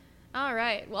All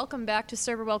right, welcome back to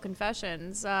Serverwell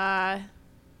Confessions.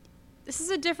 This is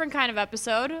a different kind of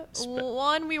episode.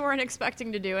 One, we weren't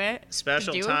expecting to do it.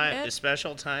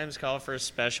 Special times call for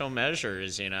special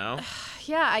measures, you know.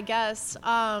 Yeah, I guess.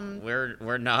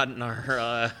 We're not in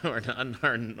our we're not in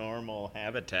our normal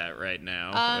habitat right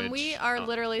now. We are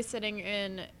literally sitting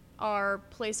in our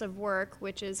place of work,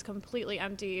 which is completely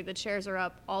empty. The chairs are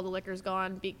up, all the liquor's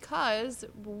gone because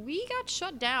we got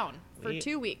shut down for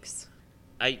 2 weeks.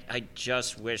 I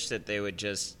just wish that they would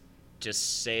just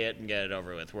say it and get it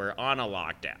over with. We're on a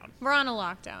lockdown. We're on a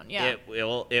lockdown, yeah.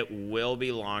 It will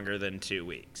be longer than 2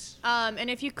 weeks.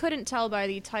 And if you couldn't tell by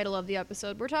the title of the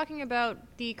episode, we're talking about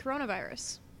the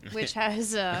coronavirus, which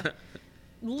has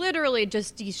literally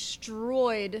just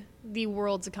destroyed the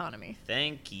world's economy.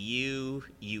 Thank you,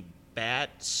 you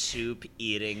bat soup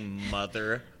eating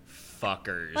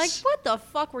motherfuckers. Like, what the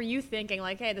fuck were you thinking?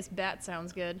 Like, hey, this bat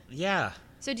sounds good. Yeah.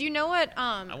 So do you know what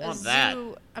I want that.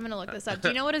 I'm going to look this up. Do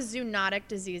you know what a zoonotic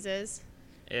disease is?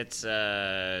 It's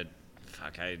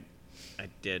fuck, I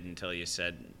did until you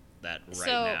said that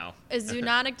now. A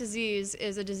zoonotic disease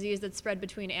is a disease that's spread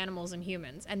between animals and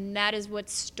humans, and that is what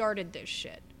started this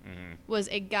shit. Mm-hmm. Was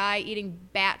a guy eating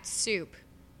bat soup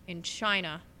in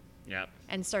China. Yep.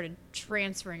 And started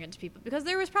transferring it to people because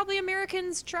there was probably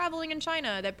Americans traveling in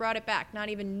China that brought it back, not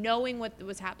even knowing what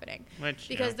was happening.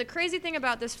 Because the crazy thing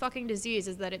about this fucking disease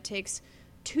is that it takes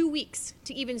 2 weeks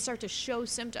to even start to show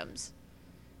symptoms.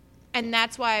 And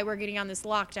that's why we're getting on this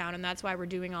lockdown, and that's why we're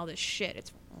doing all this shit.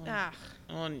 It's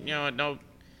Well, you know,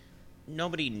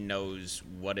 nobody knows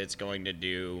what it's going to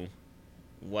do,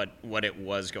 what it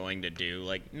was going to do.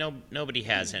 Like nobody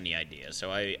has any idea.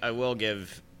 So I will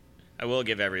give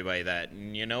everybody that.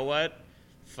 And you know what?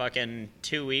 Fucking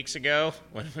 2 weeks ago,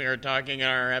 when we were talking in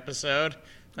our episode,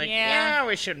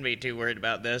 we shouldn't be too worried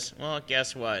about this. Well,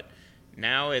 guess what?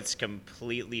 Now it's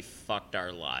completely fucked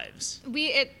our lives.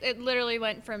 It literally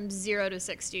went from 0 to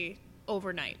 60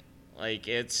 overnight. Like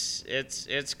it's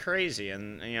crazy,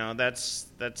 and you know that's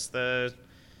the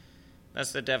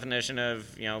definition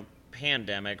of, you know,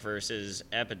 pandemic versus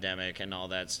epidemic and all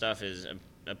that stuff. Is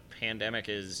a pandemic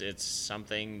it's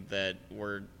something that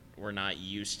we're not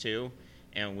used to,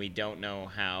 and we don't know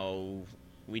how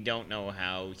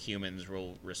humans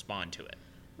will respond to it.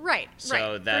 Right.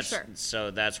 That's for sure.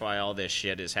 So that's why all this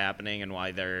shit is happening and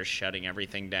why they're shutting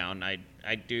everything down. I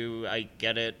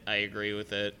get it. I agree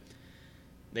with it.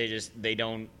 They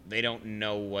don't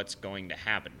know what's going to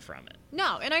happen from it.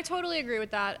 No, and I totally agree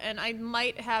with that. And I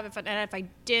might have, if I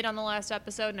did on the last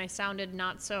episode and I sounded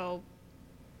not so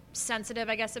sensitive,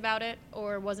 I guess, about it,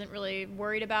 or wasn't really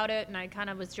worried about it, and I kind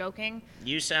of was joking.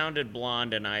 You sounded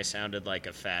blonde and I sounded like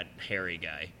a fat, hairy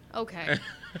guy. Okay.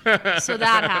 So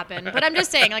that happened. But I'm just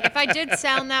saying, like, if I did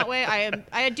sound that way,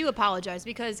 I do apologize,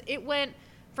 because it went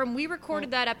from, we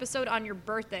recorded that episode on your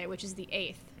birthday, which is the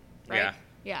 8th, right? Yeah.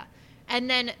 Yeah. And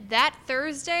then that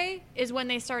Thursday is when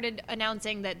they started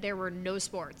announcing that there were no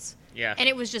sports. Yeah. And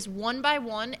it was just one by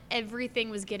one, everything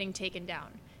was getting taken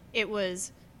down.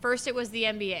 First it was the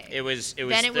NBA. It was the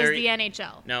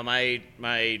NHL. No,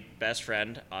 my best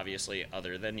friend, obviously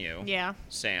other than you. Yeah.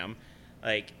 Sam,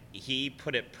 like, he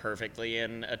put it perfectly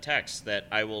in a text that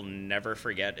I will never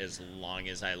forget as long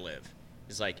as I live.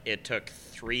 It's like, it took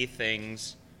 3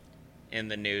 things in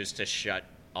the news to shut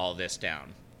all this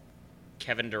down.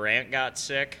 Kevin Durant got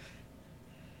sick.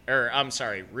 I'm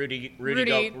sorry, Rudy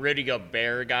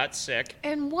Gobert got sick.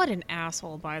 And what an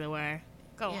asshole, by the way.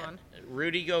 Go on.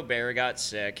 Rudy Gobert got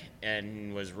sick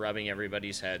and was rubbing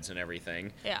everybody's heads and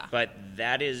everything. Yeah. But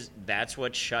that's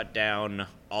what shut down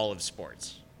all of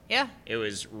sports. Yeah. It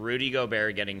was Rudy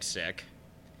Gobert getting sick.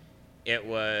 It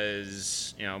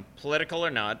was, you know, political or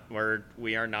not,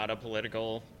 we are not a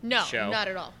political show. No, not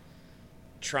at all.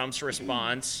 Trump's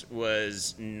response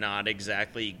was not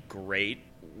exactly great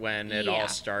when it all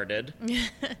started.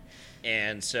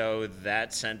 And so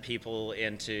that sent people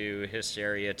into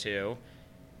hysteria too.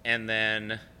 And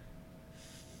then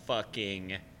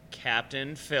fucking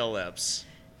Captain Phillips.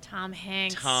 Tom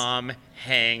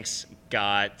Hanks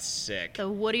got sick. The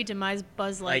Woody demise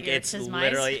Buzz Lightyear. Like, it's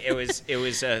literally it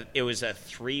was a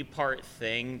 3-part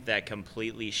thing that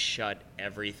completely shut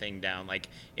everything down. Like,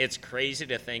 it's crazy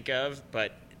to think of,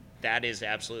 but that is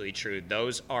absolutely true.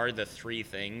 Those are the 3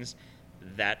 things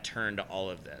that turned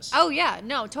all of this. Oh yeah,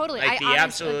 no, totally. Like, the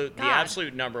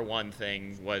absolute number one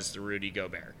thing was the Rudy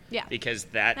Gobert. Yeah. Because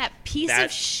that piece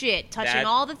of shit touching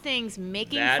all the things,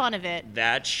 making fun of it.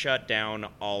 That shut down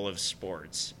all of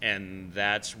sports, and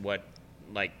that's what,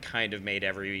 like, kind of made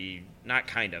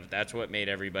that's what made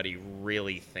everybody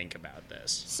really think about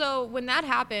this. So when that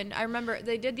happened, I remember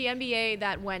they did the NBA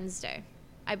that Wednesday,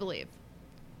 I believe.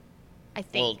 I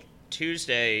think. Well,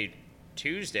 Tuesday,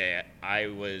 I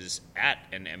was at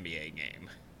an NBA game.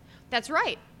 That's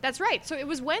right. So it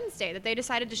was Wednesday that they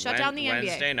decided to shut down the NBA.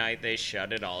 Wednesday night, they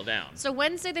shut it all down. So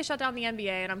Wednesday, they shut down the NBA,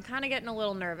 and I'm kind of getting a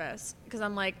little nervous because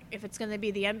I'm like, if it's going to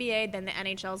be the NBA, then the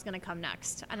NHL is going to come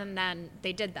next. And then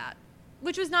they did that,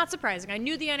 which was not surprising. I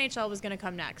knew the NHL was going to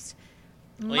come next.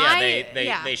 Well,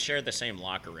 they share the same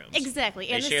locker rooms. Exactly.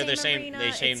 They and share the same arena.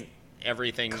 They share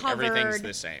everything. Covered. Everything's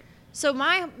the same. So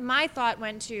my thought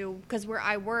went to, because where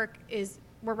I work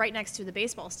we're right next to the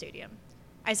baseball stadium.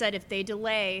 I said, if they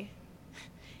delay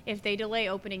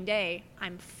opening day,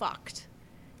 I'm fucked.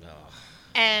 Oh.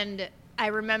 And I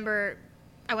remember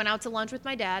I went out to lunch with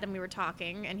my dad, and we were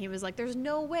talking, and he was like, there's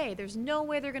no way they're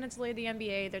going to delay the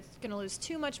NBA. They're going to lose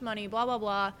too much money, blah, blah,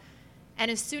 blah. And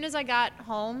as soon as I got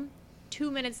home, 2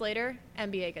 minutes later,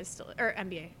 MLB gets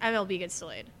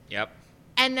delayed. Yep.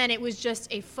 And then it was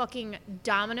just a fucking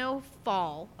domino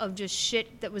fall of just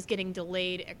shit that was getting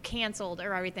delayed, canceled,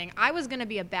 or everything. I was going to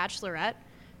be a bachelorette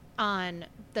on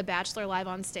The Bachelor Live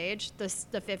on Stage, the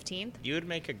 15th. You would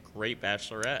make a great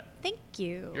bachelorette. Thank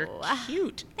you. You're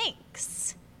cute.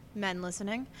 Thanks. Men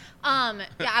listening. Yeah,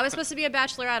 I was supposed to be a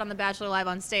bachelorette on The Bachelor Live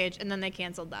on Stage, and then they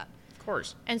canceled that. Of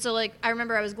course. And so, I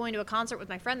remember I was going to a concert with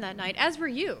my friend that night, as were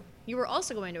you. You were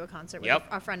also going to a concert with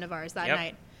a friend of ours that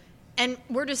night. And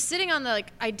we're just sitting on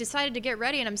I decided to get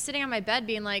ready, and I'm sitting on my bed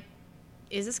being like,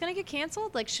 is this going to get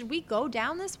canceled? Should we go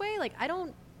down this way? I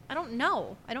don't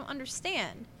know. I don't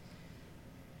understand.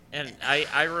 And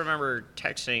I remember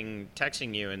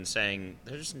texting you and saying,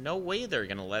 there's no way they're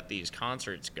going to let these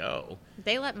concerts go.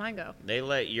 They let mine go. They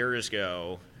let yours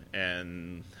go,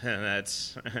 and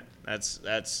that's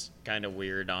kind of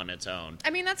weird on its own. I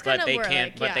mean, that's kind of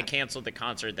weird. But they canceled the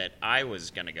concert that I was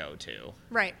going to go to.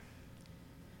 Right.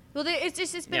 Well,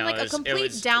 it's been a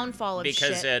complete downfall of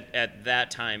because shit. Because at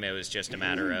that time it was just a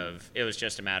matter of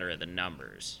the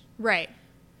numbers. Right.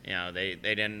 They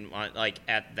didn't want,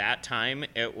 at that time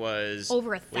it was over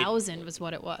 1,000 was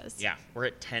what it was. Yeah, we're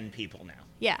at 10 people now.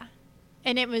 Yeah,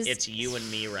 and it's you and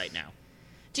me right now.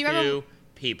 Do you remember 2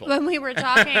 people when we were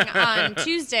talking on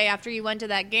Tuesday after you went to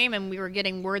that game, and we were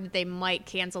getting word that they might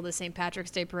cancel the St.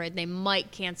 Patrick's Day parade, they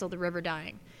might cancel the River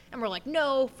Dyeing, and we're like,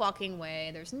 no fucking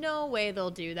way. There's no way they'll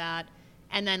do that.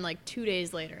 And then 2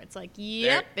 days later, it's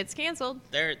yep, it's canceled.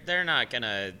 They're not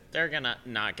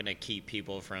gonna keep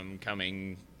people from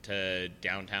coming to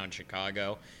downtown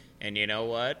Chicago. And you know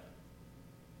what?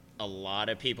 A lot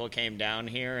of people came down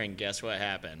here, and guess what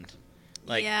happened?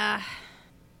 Yeah.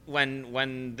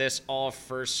 When this all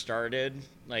first started,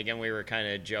 and we were kind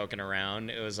of joking around,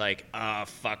 it was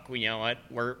fuck, you know what?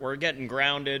 We're getting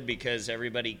grounded because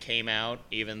everybody came out,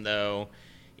 even though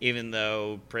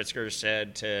Pritzker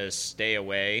said to stay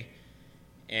away.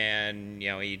 And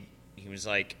he was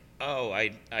like, oh,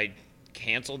 I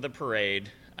canceled the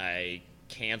parade. I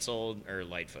canceled, or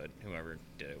Lightfoot, whoever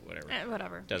did it,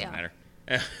 whatever. Doesn't matter.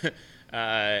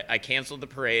 I canceled the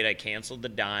parade. I canceled the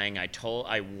dying.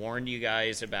 I warned you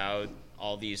guys about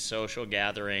all these social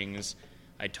gatherings.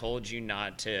 I told you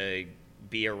not to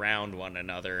be around one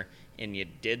another, and you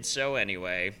did so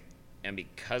anyway. And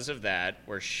because of that,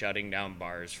 we're shutting down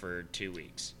bars for 2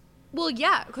 weeks. Well,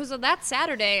 yeah, because that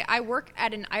Saturday, I work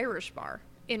at an Irish bar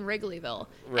in Wrigleyville.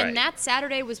 Right. And that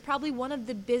Saturday was probably one of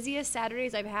the busiest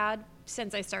Saturdays I've had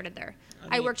since I started there.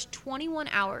 I worked 21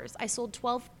 hours. I sold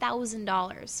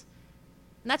 $12,000.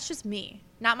 And that's just me,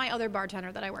 not my other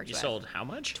bartender that I worked with. You sold how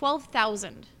much?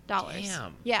 $12,000.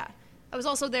 Damn. Yeah. I was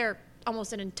also there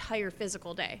almost an entire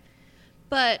physical day.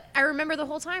 But I remember the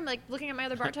whole time, looking at my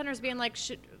other bartenders being like,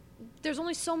 there's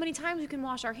only so many times we can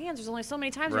wash our hands. There's only so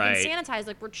many times we can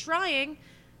sanitize. We're trying,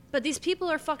 but these people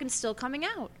are fucking still coming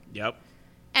out. Yep.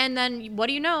 And then, what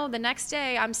do you know? The next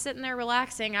day, I'm sitting there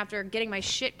relaxing after getting my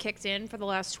shit kicked in for the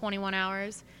last 21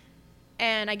 hours.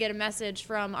 And I get a message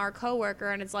from our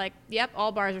coworker, and it's like, yep,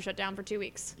 all bars are shut down for 2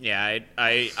 weeks. Yeah,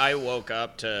 I woke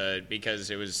up because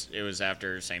it was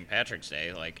after St. Patrick's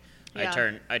Day. I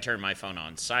turned my phone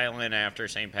on silent after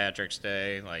St. Patrick's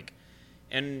Day.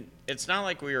 And it's not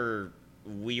like we were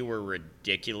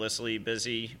ridiculously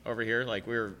busy over here.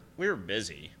 We were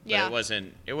busy, but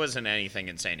it wasn't anything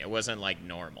insane. It wasn't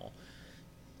normal.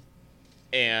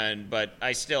 But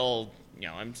I still,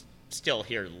 I'm still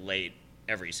here late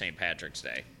every St. Patrick's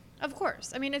Day. Of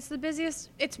course. I mean, it's the busiest.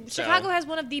 Chicago has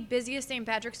one of the busiest St.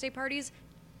 Patrick's Day parties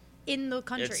in the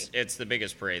country. It's the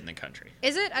biggest parade in the country.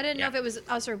 Is it? I didn't know if it was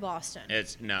us or Boston.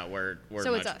 We're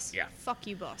so it's us. Yeah. Fuck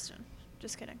you, Boston.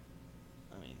 Just kidding.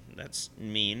 That's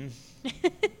mean.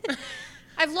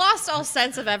 I've lost all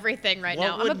sense of everything right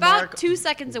now. I'm about 2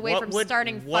 seconds away from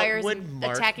starting fires and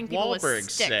attacking people with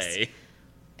sticks. Say?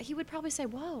 He would probably say,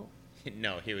 whoa.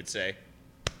 No, he would say.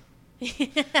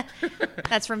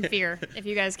 That's from Fear. If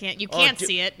you guys can't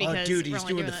see it because dude, he's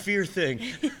doing the fear thing.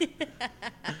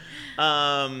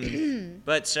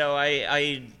 But so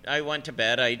I went to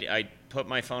bed. I put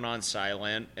my phone on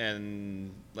silent,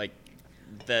 and like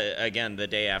the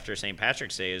day after St.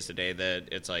 Patrick's Day is the day that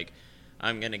it's like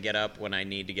I'm gonna get up when I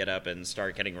need to get up and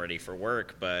start getting ready for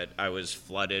work. But I was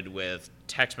flooded with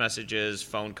text messages,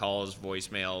 phone calls,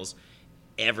 voicemails,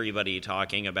 everybody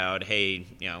talking about, hey,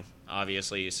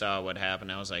 obviously you saw what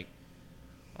happened. I was like,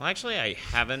 well, actually, I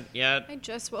haven't yet. I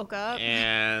just woke up.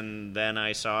 And then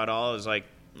I saw it all. I was like,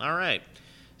 all right.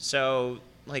 So,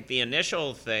 like, the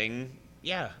initial thing,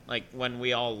 yeah, like, when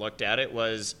we all looked at it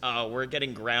was, oh, we're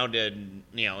getting grounded.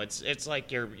 It's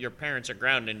like your parents are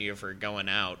grounding you for going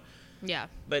out. Yeah.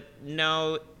 But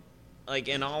no, like,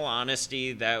 in all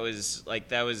honesty, that was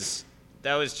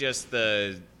just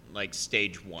the, like,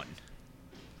 stage one.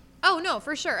 Oh, no,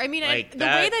 for sure. I mean, the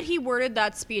way that he worded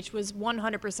that speech was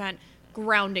 100%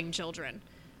 grounding children.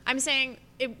 I'm saying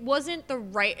it wasn't the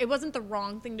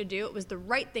wrong thing to do. It was the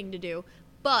right thing to do.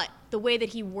 But the way that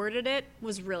he worded it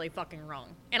was really fucking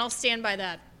wrong. And I'll stand by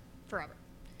that forever.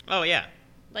 Oh, yeah.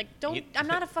 Like, I'm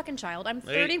not a fucking child. I'm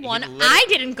 31. I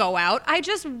didn't go out. I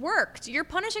just worked. You're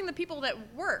punishing the people that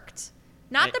worked,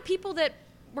 not the people that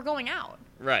were going out.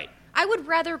 Right. I would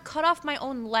rather cut off my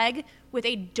own leg with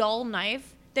a dull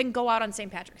knife than go out on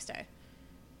St. Patrick's Day.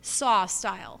 Saw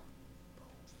style.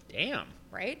 Damn.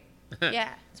 Right?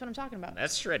 Yeah, that's what I'm talking about.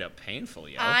 That's straight up painful,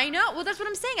 yo. I know. Well, that's what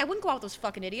I'm saying. I wouldn't go out with those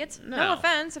fucking idiots. No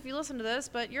offense if you listen to this,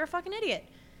 but you're a fucking idiot.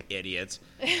 Idiots.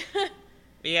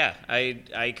 Yeah,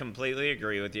 I completely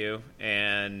agree with you.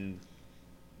 And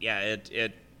yeah,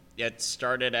 it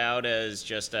started out as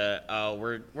just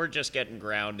we're just getting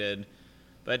grounded.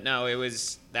 But no,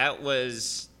 that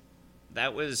was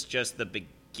just the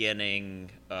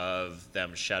beginning of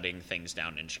them shutting things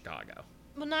down in Chicago.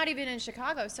 Well, not even in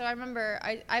Chicago. So I remember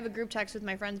I have a group text with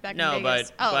my friends back in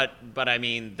Vegas. But I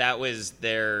mean that was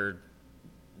the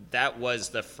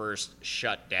first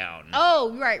shutdown.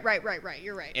 Oh, right.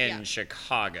 You're right. In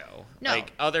Chicago. No.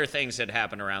 Like other things had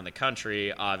happened around the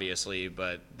country, obviously,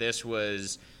 but this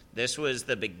was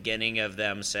the beginning of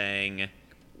them saying,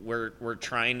 We're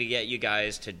trying to get you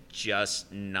guys to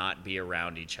just not be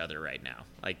around each other right now.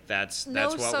 Like that's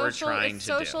what we're trying to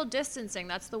do. Social distancing.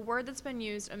 That's the word that's been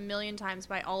used a million times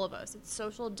by all of us. It's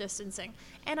social distancing.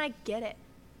 And I get it.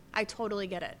 I totally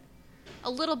get it.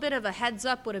 A little bit of a heads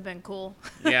up would have been cool.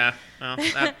 Yeah. Well,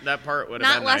 that part would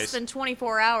have been nice. Not less than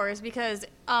 24 hours because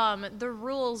the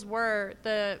rules were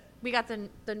we got the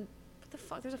what the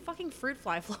fuck? There's a fucking fruit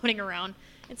fly floating around.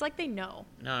 It's like they know.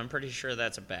 No, I'm pretty sure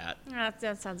that's a bat.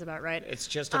 That sounds about right. It's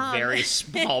just a very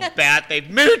small bat. They've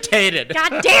mutated.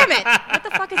 God damn it! What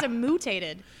the fuck is a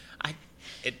mutated?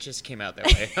 It just came out that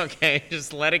way. Okay,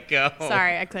 just let it go.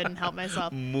 Sorry, I couldn't help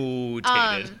myself.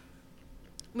 Mutated.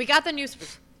 We got the news.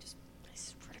 I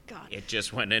swear to God. It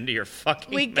just went into your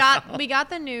fucking mouth. We got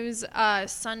the news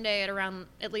Sunday at around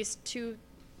at least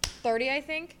 2:30, I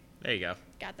think. There you go.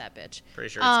 Got that bitch. Pretty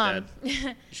sure it's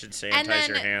dead. You should sanitize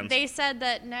your hands. They said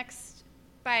that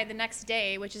by the next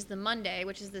day, which is the Monday,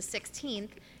 which is the 16th,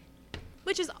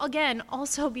 which is, again,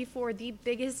 also before the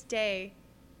biggest day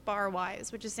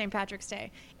bar-wise, which is St. Patrick's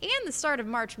Day, and the start of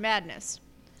March Madness.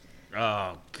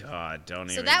 Oh, God, don't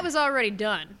even. So that was already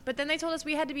done. But then they told us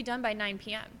we had to be done by 9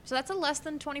 p.m. So that's a less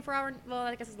than 24-hour, well,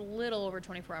 I guess it's a little over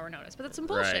 24-hour notice, but that's some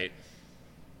bullshit. Right.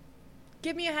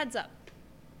 Give me a heads up.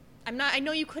 I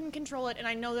know you couldn't control it, and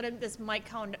I know that this might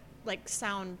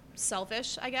sound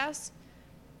selfish, I guess,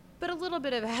 but a little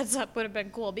bit of a heads up would have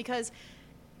been cool because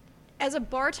as a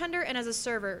bartender and as a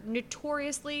server,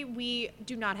 notoriously, we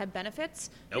do not have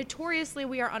benefits. Nope. Notoriously,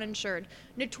 we are uninsured.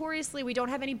 Notoriously, we don't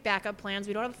have any backup plans.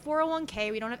 We don't have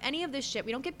 401k. We don't have any of this shit.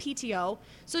 We don't get PTO.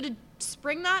 So to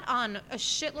spring that on a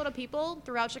shitload of people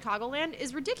throughout Chicagoland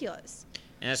is ridiculous.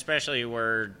 And especially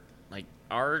where, like,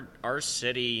 our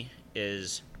city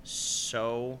is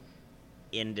so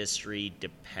industry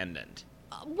dependent.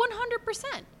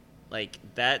 100%. Like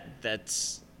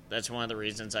that's one of the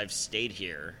reasons I've stayed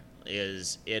here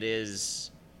it's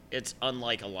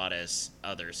unlike a lot of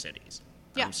other cities.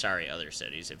 Yeah. I'm sorry, other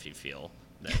cities, if you feel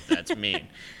that's mean.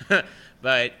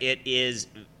 But it is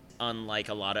unlike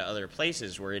a lot of other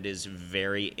places where it is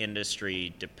very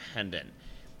industry dependent.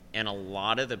 And a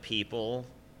lot of the people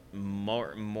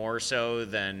more so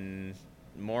than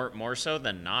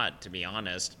not, to be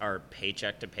honest, are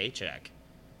paycheck to paycheck.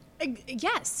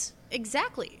 Yes,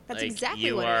 exactly. That's like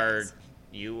exactly what it is.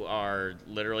 You are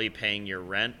literally paying your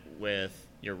rent,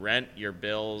 your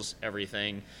bills,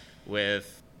 everything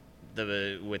with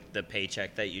the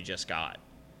paycheck that you just got.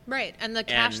 Right, and the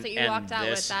cash that you walked out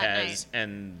with that night.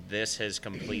 And this has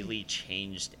completely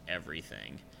changed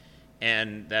everything.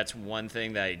 And that's one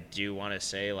thing that I do want to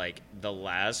say, like, the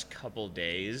last couple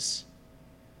days,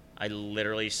 I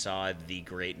literally saw the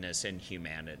greatness in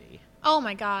humanity. Oh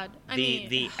my God.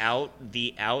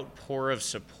 The outpour of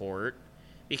support,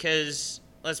 because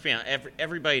let's be honest,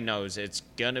 everybody knows it's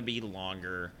going to be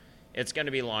longer. It's going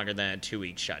to be longer than a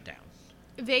 2-week shutdown.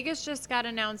 Vegas just got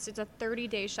announced it's a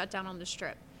 30-day shutdown on the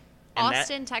Strip. And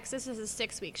Austin, Texas is a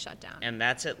 6-week shutdown. And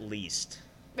that's at least.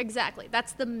 Exactly.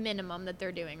 That's the minimum that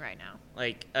they're doing right now.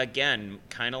 Like, again,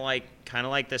 kind of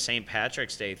like the St.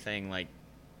 Patrick's Day thing, like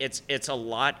it's a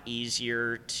lot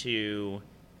easier to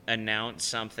announce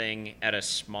something at a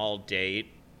small date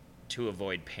to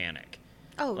avoid panic.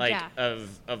 Oh, like, yeah.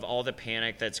 Of all the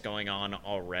panic that's going on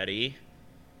already,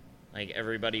 like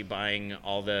everybody buying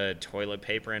all the toilet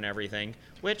paper and everything,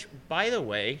 which, by the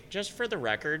way, just for the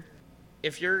record,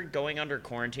 if you're going under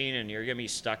quarantine and you're going to be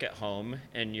stuck at home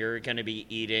and you're going to be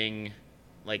eating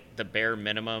like the bare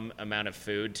minimum amount of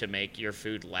food to make your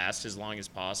food last as long as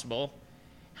possible,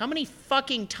 how many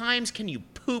fucking times can you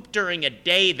poop during a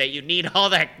day that you need all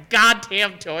that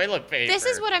goddamn toilet paper? This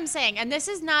is what I'm saying. And this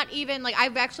is not even, like,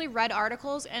 I've actually read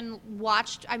articles and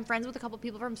watched, I'm friends with a couple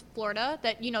people from Florida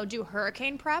that, you know, do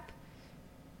hurricane prep.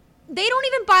 They don't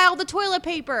even buy all the toilet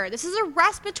paper. This is a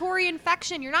respiratory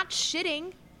infection. You're not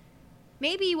shitting.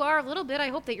 Maybe you are a little bit. I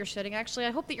hope that you're shitting, actually.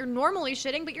 I hope that you're normally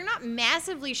shitting, but you're not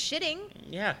massively shitting.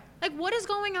 Yeah. Like, what is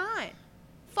going on?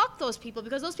 Fuck those people,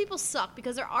 because those people suck,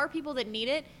 because there are people that need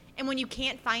it, and when you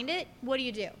can't find it, what do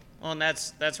you do? Well, and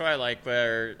that's why I like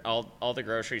where all the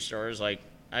grocery stores, like,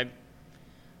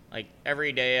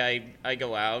 every day I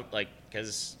go out, like,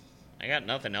 because I got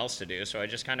nothing else to do, so I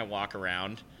just kind of walk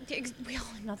around. We all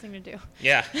have nothing to do.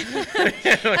 Yeah. I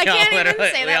can't even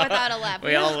say that without a laugh.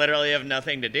 We all literally have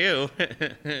nothing to do.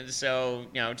 So,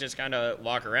 you know, just kind of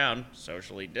walk around,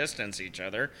 socially distance each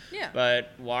other. Yeah.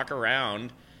 But walk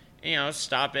around, you know,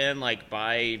 stop in, like,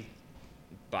 buy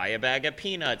a bag of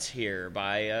peanuts here,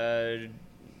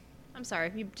 I'm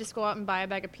sorry, you just go out and buy a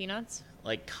bag of peanuts?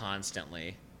 Like,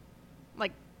 constantly.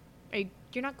 Like,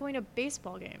 you're not going to a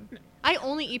baseball game. I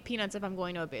only eat peanuts if I'm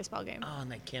going to a baseball game. Oh,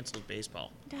 and they canceled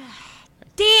baseball.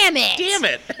 Damn it! Damn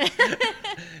it!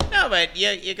 No, but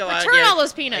you go out. Return all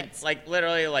those peanuts. Like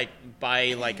literally, like,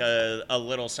 buy like a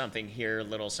little something here,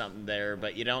 little something there,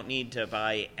 but you don't need to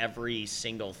buy every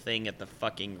single thing at the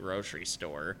fucking grocery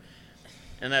store.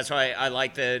 And that's why I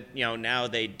like that, you know, now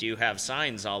they do have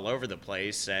signs all over the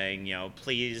place saying, you know,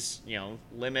 please, you know,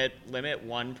 limit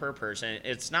one per person.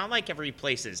 It's not like every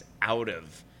place is out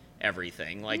of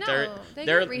everything. Like, no,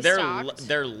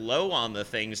 they're low on the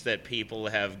things that people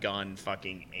have gone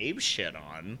fucking apeshit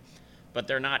on, but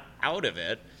they're not out of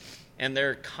it, and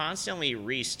they're constantly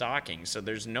restocking. So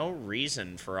there's no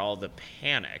reason for all the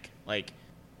panic. Like,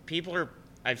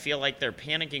 I feel like they're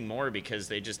panicking more because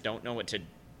they just don't know what to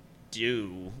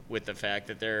do with the fact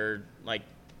that they're like,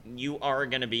 you are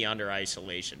going to be under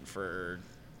isolation for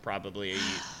probably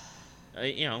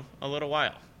a little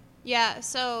while. Yeah,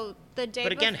 so the day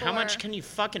But again, before, how much can you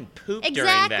fucking poop exactly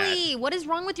during that? Exactly. What is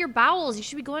wrong with your bowels? You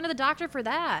should be going to the doctor for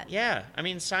that. Yeah, I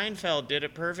mean, Seinfeld did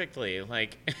it perfectly.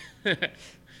 Like, do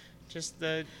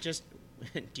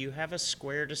you have a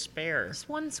square to spare? Just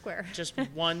one square. Just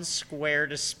one square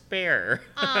to spare.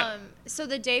 So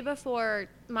the day before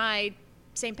my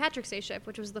St. Patrick's Day shift,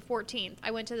 which was the 14th, I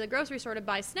went to the grocery store to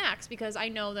buy snacks because I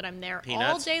know that I'm there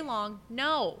all day long.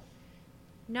 No.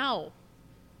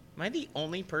 Am I the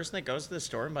only person that goes to the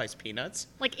store and buys peanuts?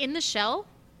 Like, in the shell?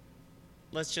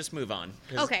 Let's just move on.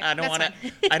 Okay, I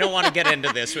don't want to get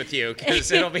into this with you because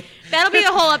that'll be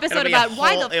a whole episode about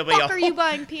why the fuck are you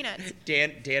buying peanuts?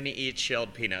 Danny eats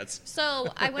shelled peanuts.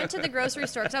 So I went to the grocery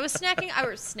store because I was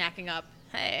snacking up.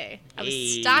 Hey, I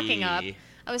was stocking up.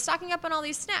 I was stocking up on all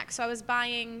these snacks. So I was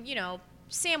buying, you know,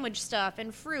 sandwich stuff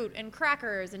and fruit and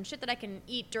crackers and shit that I can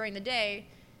eat during the day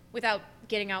without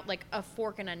getting out like a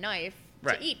fork and a knife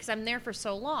to eat because I'm there for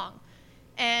so long.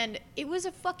 And it was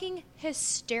a fucking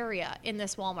hysteria in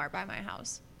this Walmart by my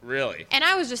house. Really? And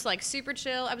I was just like super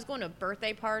chill. I was going to a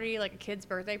birthday party, like a kid's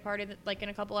birthday party, like in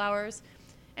a couple hours.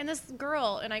 And this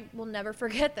girl, and I will never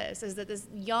forget this, is that this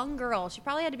young girl, she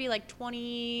probably had to be like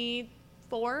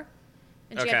 24.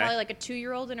 And she had probably like a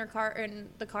 2-year-old in her car, in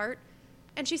the cart.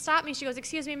 And she stopped me. She goes,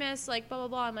 "Excuse me, miss," like, blah, blah,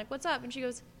 blah. I'm like, "What's up?" And she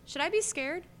goes, "Should I be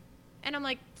scared?" And I'm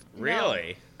like, no.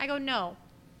 Really? I go, "No.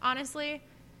 Honestly,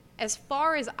 as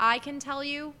far as I can tell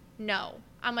you, no."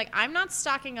 I'm like, I'm not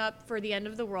stocking up for the end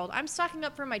of the world. I'm stocking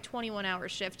up for my 21-hour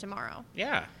shift tomorrow.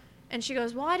 Yeah. And she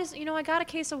goes, "Well, I got a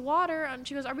case of water." And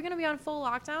she goes, "Are we going to be on full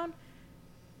lockdown?"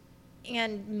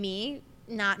 And me,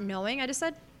 not knowing. I just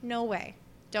said, no way.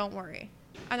 Don't worry.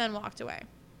 And then walked away.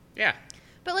 Yeah.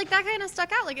 But, like, that kind of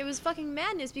stuck out. Like, it was fucking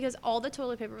madness because all the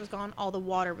toilet paper was gone, all the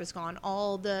water was gone,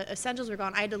 all the essentials were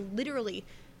gone. I had to literally,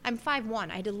 I'm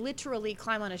 5'1", I had to literally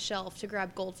climb on a shelf to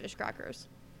grab goldfish crackers.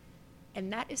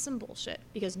 And that is some bullshit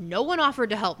because no one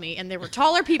offered to help me and there were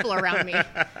taller people around me.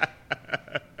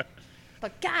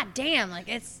 But goddamn, like,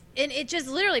 it just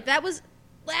literally, that was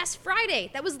last Friday.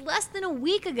 That was less than a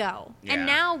week ago. Yeah. And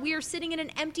now we are sitting in an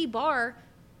empty bar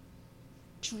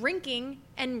drinking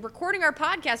and recording our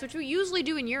podcast, which we usually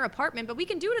do in your apartment, but we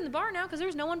can do it in the bar now because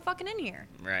there's no one fucking in here.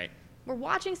 Right. We're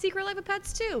watching Secret Life of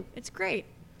Pets too. It's great.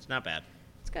 It's not bad.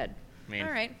 It's good. I mean,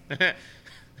 all right.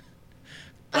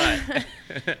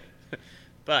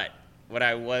 But what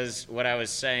I was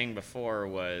saying before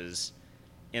was,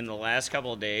 in the last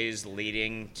couple of days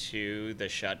leading to the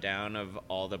shutdown of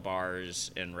all the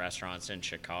bars and restaurants in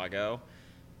Chicago,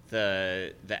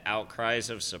 the outcries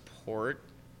of support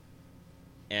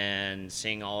and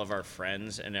seeing all of our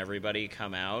friends and everybody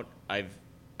come out,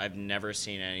 I've never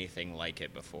seen anything like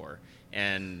it before.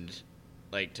 And,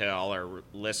 like, to all our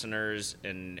listeners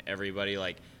and everybody,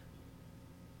 like,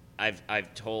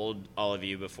 I've told all of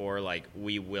you before, like,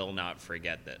 we will not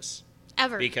forget this.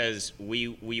 Ever. Because we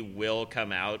will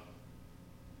come out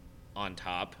on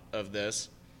top of this,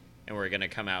 and we're going to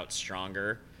come out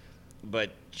stronger. But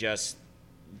just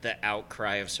the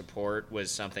outcry of support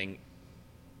was something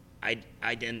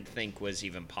I didn't think was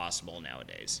even possible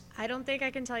nowadays. I don't think I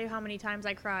can tell you how many times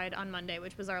I cried on Monday,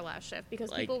 which was our last shift,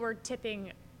 because people were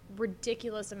tipping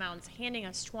ridiculous amounts, handing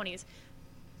us 20s.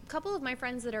 A couple of my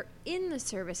friends that are in the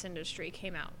service industry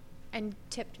came out and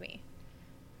tipped me.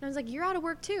 And I was like, you're out of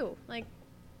work too. Like,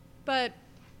 but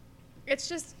it's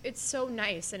just, it's so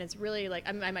nice, and it's really, like,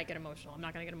 I might get emotional. I'm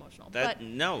not going to get emotional.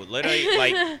 No, literally,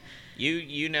 like,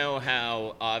 you know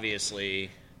how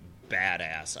obviously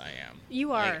badass I am.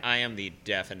 You are. Like, I am the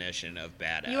definition of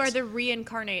badass. You are the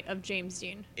reincarnate of James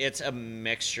Dean. It's a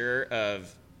mixture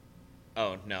of...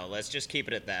 Oh, no, let's just keep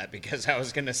it at that, because I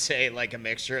was going to say, like, a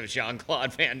mixture of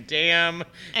Jean-Claude Van Damme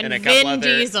and a couple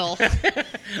other... Diesel.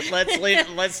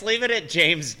 let's leave it at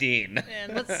James Dean.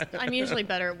 Man, I'm usually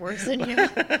better at words than you.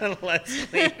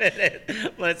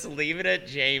 Let's leave it at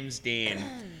James Dean.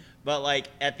 But, like,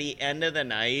 at the end of the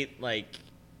night, like,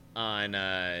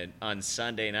 on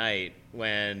Sunday night,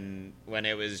 when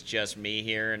it was just me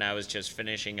here and I was just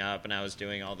finishing up and I was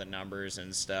doing all the numbers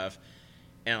and stuff,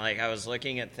 and, like, I was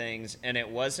looking at things, and it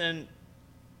wasn't,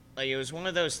 like, it was one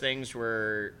of those things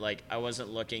where, like, I wasn't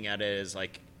looking at it as,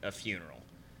 like, a funeral.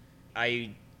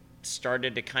 I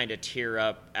started to kind of tear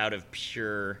up out of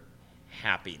pure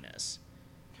happiness.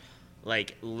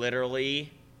 Like,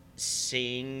 literally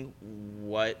seeing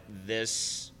what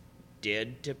this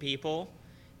did to people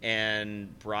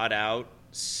and brought out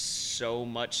so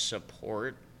much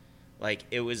support. Like,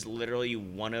 it was literally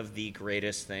one of the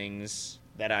greatest things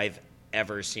that I've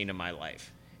ever seen in my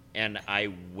life, and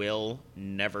I will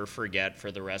never forget for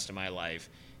the rest of my life,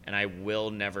 and I will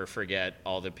never forget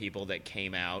all the people that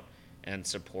came out and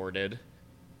supported,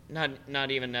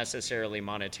 not even necessarily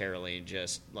monetarily,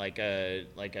 just like a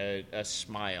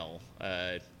smile,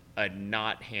 a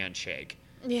not handshake,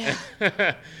 yeah.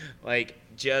 Like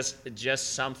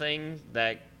just something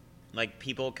that, like,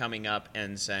 people coming up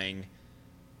and saying,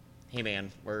 hey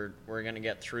man, we're gonna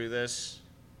get through this.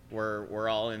 We're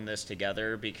all in this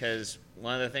together, because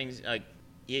one of the things, like,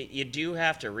 you do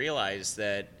have to realize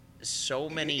that so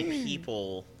many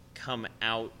people come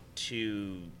out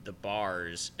to the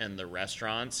bars and the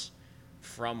restaurants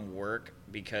from work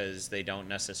because they don't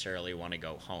necessarily want to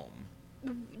go home.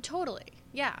 Totally.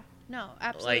 Yeah. No,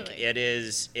 absolutely. Like, it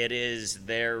is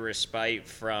their respite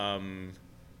from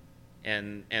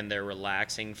and their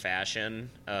relaxing fashion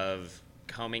of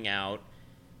coming out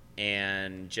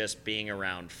and just being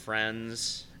around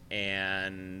friends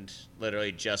and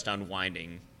literally just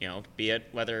unwinding, be it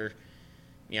whether,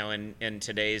 in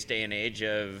today's day and age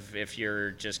of, if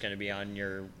you're just going to be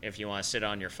if you want to sit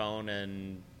on your phone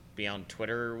and be on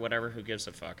Twitter or whatever, who gives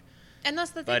a fuck? And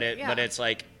that's the thing. But it's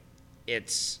like,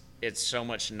 it's so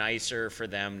much nicer for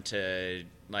them to,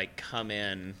 like, come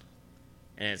in,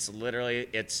 and it's literally,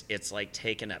 it's like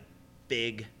taking a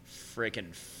big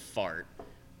freaking fart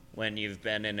when you've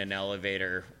been in an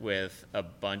elevator with a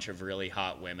bunch of really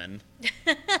hot women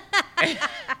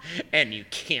and you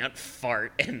can't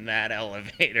fart in that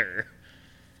elevator.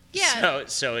 Yeah.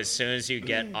 So as soon as you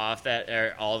get off that,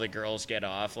 or all the girls get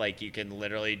off, like, you can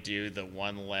literally do the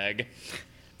one leg.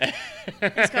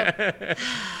 Let's go.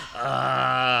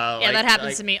 Yeah, that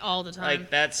happens to me all the time.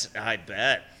 Like, I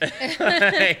bet.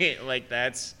 like,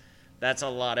 that's that's a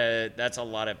lot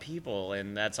of people,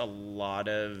 and that's a lot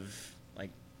of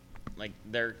like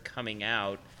they're coming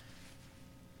out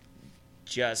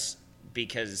just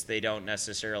because they don't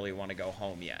necessarily want to go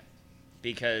home yet,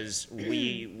 because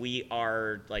we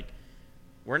are like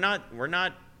we're not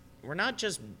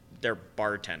just their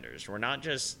bartenders, we're not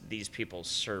just these people's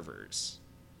servers,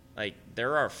 like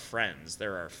they're our friends,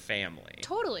 they're our family.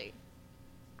 Totally.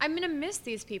 I'm gonna miss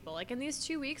these people. Like in these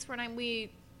 2 weeks when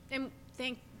and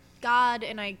thank God,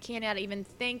 and I can't even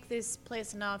thank this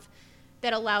place enough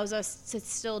that allows us to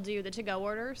still do the to-go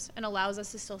orders and allows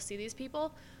us to still see these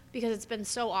people, because it's been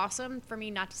so awesome for me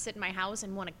not to sit in my house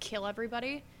and want to kill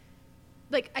everybody.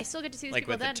 Like, I still get to see these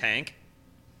people then. Like with the tank?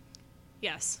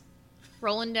 Yes.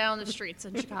 Rolling down the streets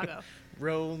in Chicago.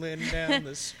 Rolling down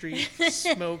the street,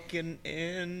 smoking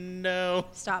Indo.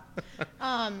 Stop.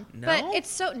 No? But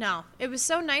it was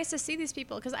so nice to see these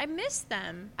people because I miss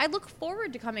them. I look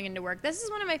forward to coming into work. This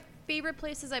is one of my favorite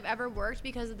places I've ever worked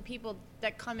because of the people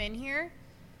that come in here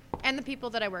and the people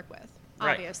that I work with.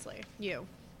 Right. Obviously. You,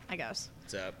 I guess.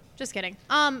 What's up? Just kidding.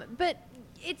 But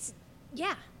it's,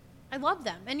 yeah, I love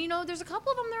them. And, there's a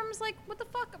couple of them that I'm just like, what the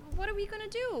fuck? What are we going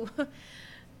to do?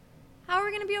 How are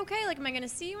we going to be okay? Like, am I going to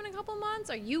see you in a couple months?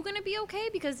 Are you going to be okay?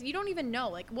 Because you don't even know.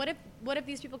 Like, what if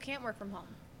these people can't work from home?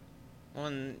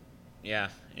 Well, yeah,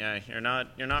 you're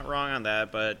not wrong on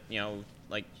that, but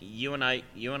like you and I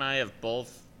have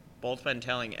both been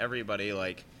telling everybody,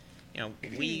 like,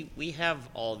 we have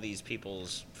all these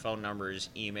people's phone numbers,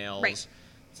 emails. Right.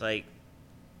 It's like,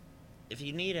 if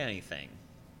you need anything,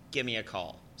 give me a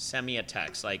call, send me a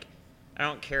text. Like, I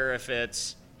don't care if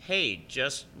it's, hey,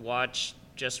 just watch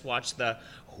the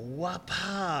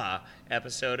Wapa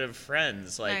episode of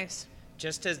Friends. Like, nice.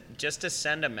 Just to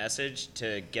send a message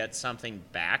to get something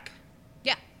back.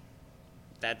 Yeah.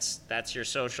 That's your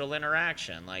social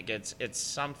interaction. Like, it's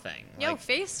something. Yo,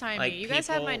 FaceTime me. You guys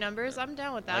have my numbers. I'm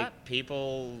down with that. Like,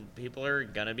 people are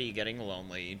gonna be getting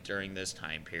lonely during this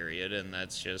time period, and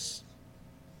that's just,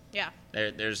 yeah.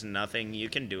 There's nothing you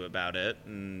can do about it,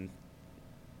 and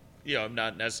I'm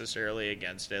not necessarily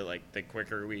against it. Like, the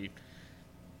quicker we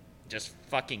just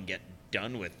fucking get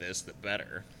done with this, the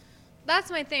better. That's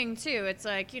my thing too. It's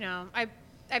like,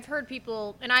 I've heard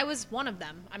people, and I was one of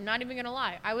them. I'm not even gonna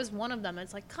lie. I was one of them.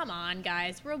 It's like, come on,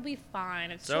 guys, we'll be fine.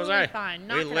 It's totally fine.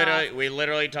 We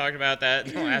literally talked about that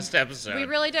in the last episode. We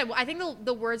really did. I think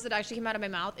the words that actually came out of my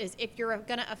mouth is, if you're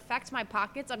gonna affect my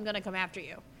pockets, I'm gonna come after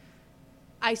you.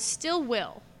 I still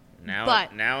will.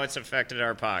 Now it's affected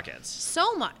our pockets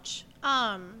so much.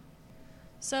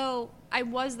 So I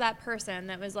was that person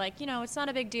that was like, it's not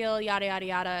a big deal, yada, yada,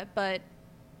 yada. But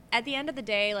at the end of the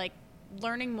day, like,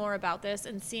 learning more about this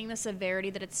and seeing the severity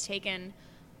that it's taken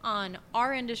on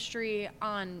our industry,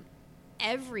 on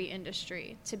every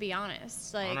industry, to be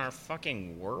honest. Like, on our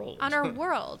fucking world. On our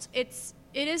world. It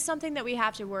is something that we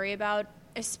have to worry about,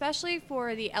 especially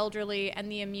for the elderly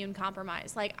and the immune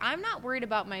compromised. Like, I'm not worried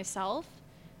about myself.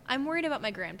 I'm worried about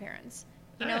my grandparents.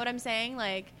 You know what I'm saying?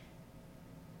 Like,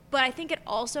 but I think it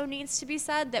also needs to be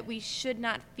said that we should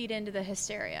not feed into the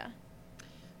hysteria.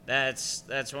 That's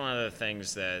one of the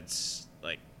things that's,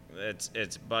 like, it's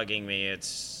bugging me.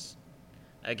 It's,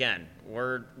 again,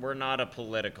 we're not a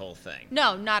political thing.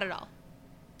 No, not at all.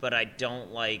 But I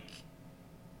don't like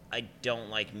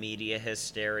media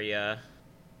hysteria.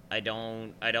 I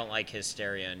don't like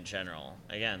hysteria in general.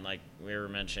 Again, like we were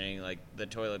mentioning, like the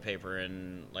toilet paper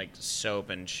and like soap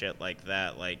and shit like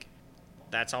that, like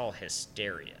that's all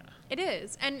hysteria. It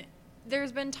is. And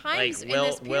there's been times in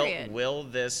this period. Will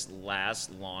this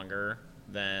last longer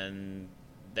than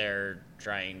they're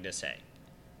trying to say?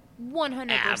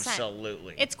 100%.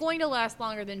 Absolutely. It's going to last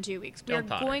longer than 2 weeks. Don't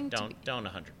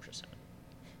 100%.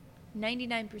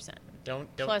 99%.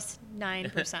 Don't plus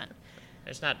 9%.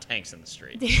 There's not tanks in the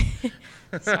street.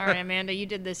 Sorry, Amanda, you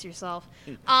did this yourself.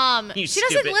 She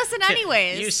doesn't listen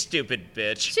anyways. You stupid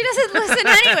bitch. She doesn't listen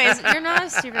anyways. You're not a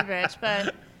stupid bitch,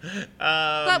 but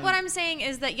what I'm saying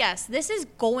is that yes, this is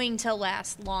going to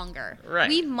last longer. Right.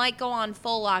 We might go on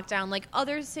full lockdown like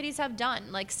other cities have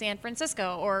done, like San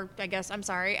Francisco, or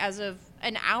as of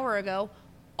an hour ago,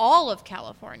 all of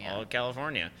California. All of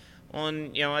California. Well,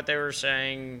 and you know what they were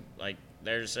saying, like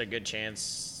there's a good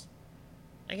chance.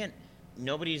 Again,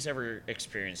 nobody's ever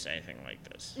experienced anything like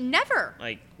this. Never.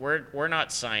 Like, we're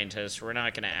not scientists. We're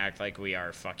not going to act like we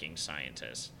are fucking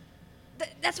scientists.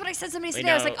 That's what I said to somebody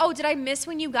today. I was like, oh, did I miss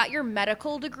when you got your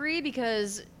medical degree?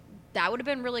 Because that would have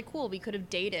been really cool. We could have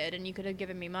dated and you could have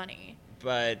given me money.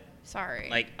 But sorry.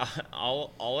 Like,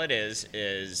 all it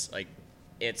is like,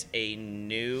 it's a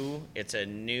new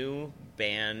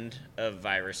band of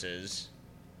viruses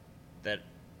that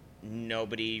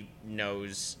nobody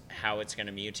knows how it's going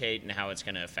to mutate and how it's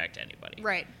going to affect anybody.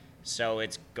 Right. So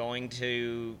it's going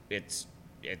to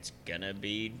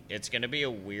be a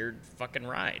weird fucking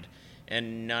ride,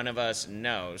 and none of us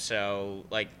know. So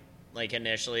like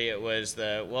initially it was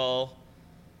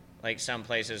like some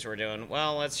places were doing,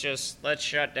 well, let's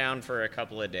shut down for a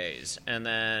couple of days, and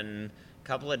then a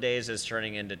couple of days is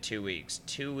turning into 2 weeks.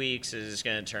 2 weeks is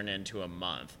going to turn into a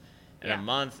month. And a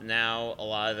month now, a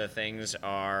lot of the things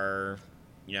are,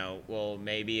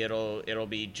 maybe it'll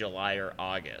be July or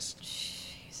August.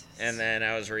 Jesus. And then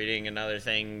I was reading another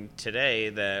thing today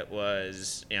that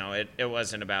was, it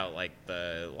wasn't about like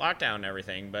the lockdown and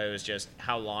everything, but it was just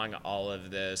how long all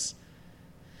of this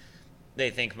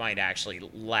they think might actually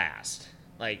last.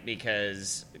 Like,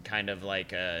 because kind of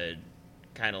like an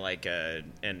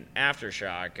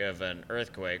aftershock of an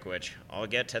earthquake, which I'll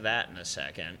get to that in a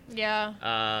second.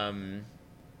 Yeah.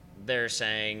 They're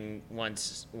saying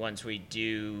once we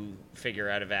do figure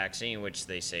out a vaccine, which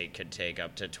they say could take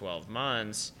up to 12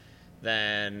 months,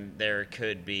 then there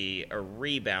could be a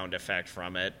rebound effect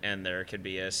from it, and there could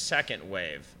be a second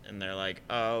wave. And they're like,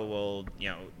 oh, well,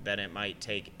 then it might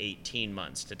take 18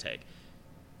 months to take.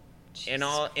 In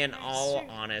all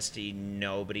honesty,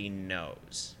 nobody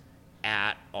knows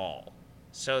at all.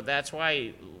 So that's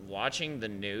why watching the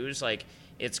news, like,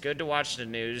 it's good to watch the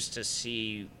news to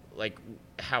see, like,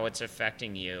 how it's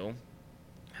affecting you,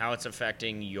 how it's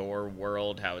affecting your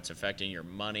world, how it's affecting your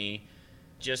money.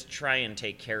 Just try and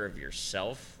take care of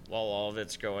yourself while all of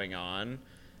it's going on.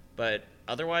 But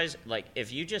otherwise, like,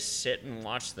 if you just sit and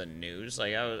watch the news,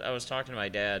 like, I was talking to my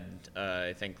dad,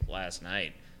 I think last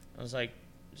night. I was like,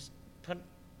 just put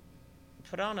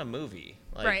on a movie.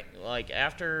 Like, right. Like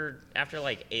after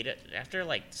 7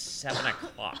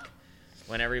 o'clock,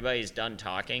 when everybody's done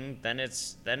talking, then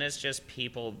it's just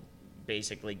people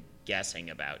basically guessing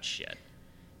about shit,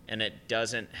 and it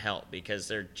doesn't help because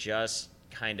they're just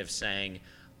kind of saying,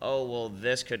 oh, well,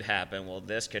 this could happen,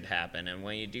 and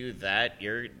when you do that,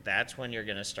 that's when you're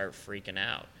going to start freaking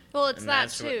out. Well, it's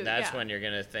that's when you're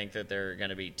going to think that there are going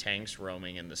to be tanks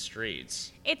roaming in the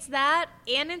streets. It's that,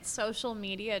 and it's social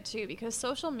media, too, because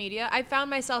social media, I found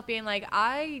myself being like,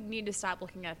 I need to stop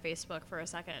looking at Facebook for a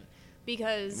second,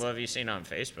 because... What have you seen on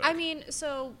Facebook? I mean,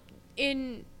 so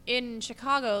in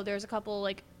Chicago, there's a couple,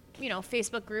 like,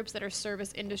 Facebook groups that are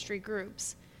service industry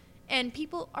groups, and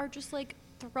people are just, like,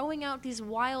 throwing out these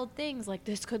wild things, like,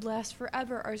 this could last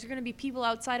forever, or is there going to be people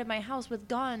outside of my house with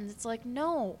guns? It's like,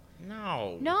 No,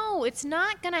 it's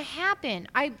not going to happen.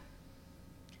 I've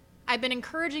been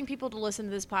encouraging people to listen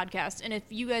to this podcast, and if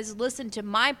you guys listen to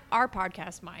our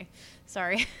podcast,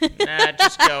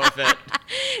 just go with it.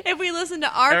 If we listen to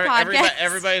our podcast,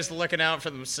 everybody's looking out for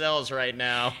themselves right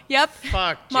now. Yep.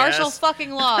 Fuck, martial Jess.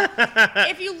 fucking law.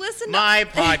 If you listen to my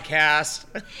podcast,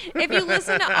 if you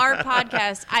listen to our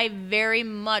podcast, I very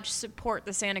much support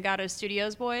the Santa Gato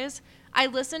Studios boys. I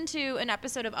listened to an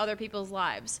episode of Other People's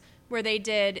Lives where they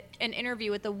did an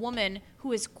interview with a woman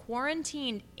who is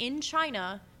quarantined in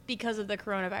China because of the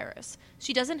coronavirus.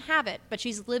 She doesn't have it, but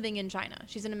she's living in China.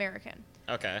 She's an American.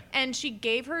 Okay. And she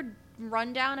gave her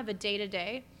rundown of a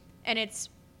day-to-day, and it's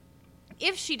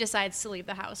if she decides to leave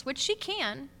the house, which she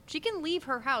can leave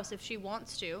her house if she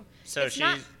wants to. So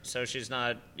she's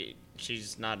not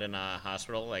in a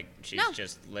hospital, like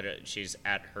just literally she's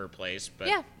at her place, but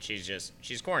yeah. she's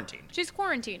quarantined. She's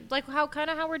quarantined, like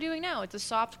how we're doing now. It's a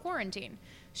soft quarantine.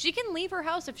 She can leave her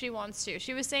house if she wants to.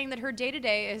 She was saying that her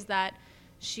day-to-day is that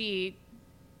she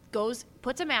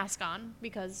puts a mask on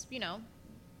because,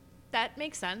 that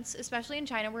makes sense, especially in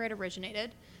China where it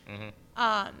originated.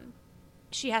 Mm-hmm.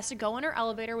 She has to go in her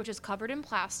elevator, which is covered in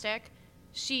plastic.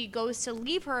 She goes to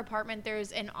leave her apartment.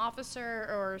 There's an officer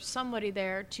or somebody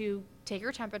there to take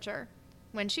her temperature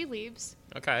when she leaves.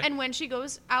 Okay. And when she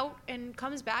goes out and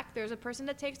comes back, there's a person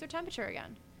that takes their temperature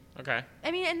again. Okay.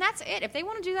 I mean, and that's it. If they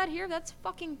want to do that here, that's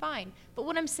fucking fine. But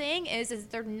what I'm saying is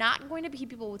they're not going to be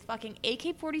people with fucking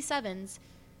AK-47s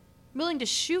willing to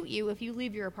shoot you if you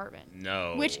leave your apartment.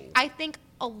 No. Which I think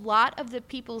a lot of the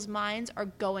people's minds are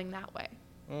going that way.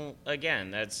 Well,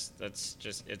 again, that's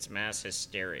just, it's mass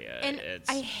hysteria. And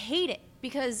I hate it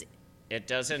because it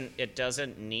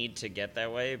doesn't need to get that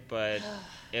way, but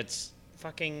it's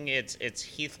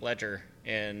Heath Ledger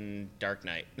in Dark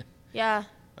Knight. Yeah.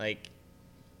 Like,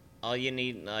 all you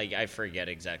need, like, I forget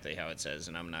exactly how it says,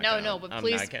 and I'm not.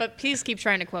 But please keep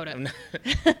trying to quote it.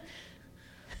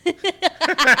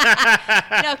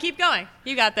 No, keep going.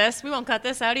 You got this. We won't cut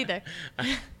this out either.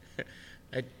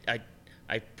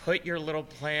 I put your little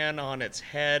plan on its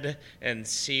head and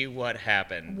see what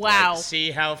happened. Wow. Like, see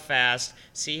how fast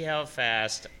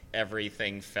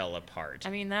everything fell apart. I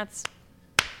mean, that's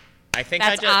I think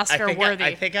that's Oscar worthy.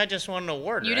 I think I just won an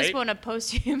award. You just won a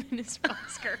posthumous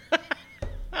Oscar.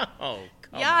 Oh,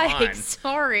 come Yikes, on.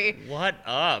 sorry. What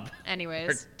up? Anyways.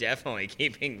 We're definitely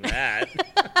keeping that.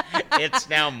 It's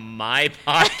now my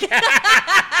podcast.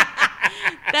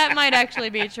 That might actually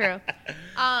be true.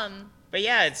 But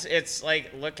yeah, it's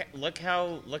like look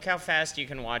how fast you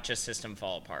can watch a system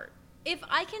fall apart. If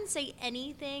I can say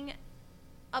anything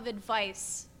of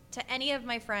advice to any of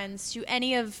my friends, to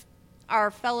any of our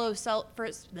fellow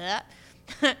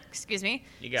excuse me.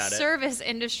 You got it. Service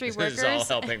industry workers. This is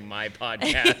all helping my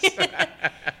podcast.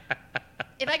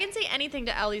 If I can say anything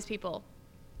to all these people,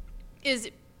 is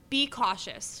be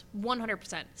cautious.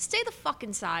 100%. Stay the fuck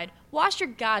inside. Wash your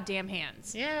goddamn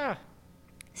hands. Yeah.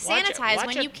 Sanitize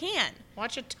when you can.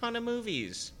 Watch a ton of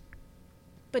movies.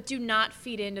 But do not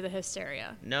feed into the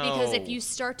hysteria. No. Because if you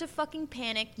start to fucking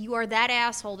panic, you are that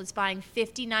asshole that's buying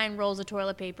 59 rolls of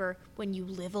toilet paper when you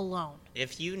live alone.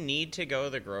 If you need to go to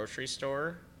the grocery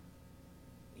store,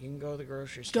 you can go to the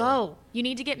grocery store. Go. You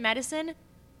need to get medicine?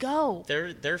 Go.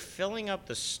 They're filling up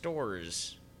the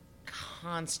stores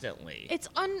constantly. It's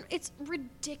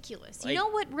ridiculous. Like, you know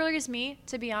what worries me,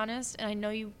 to be honest, and I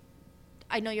know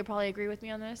you'll probably agree with me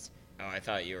on this. Oh, I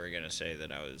thought you were going to say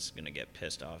that I was going to get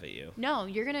pissed off at you. No,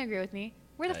 you're going to agree with me.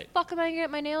 Where the fuck am I going to get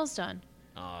my nails done?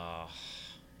 Oh.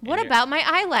 What about my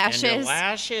eyelashes? And your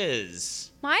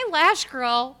lashes. My lash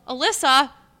girl,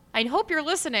 Alyssa, I hope you're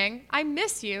listening. I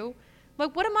miss you.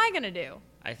 But what am I going to do?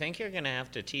 I think you're going to have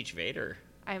to teach Vader.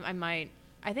 I might.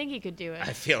 I think he could do it.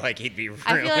 I feel like he'd be really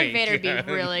good. I feel like Vader'd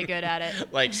be really good at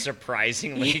it. Like,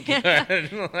 surprisingly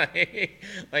good.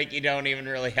 like, you don't even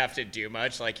really have to do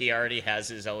much. Like, he already has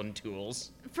his own tools.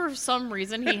 For some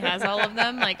reason, he has all of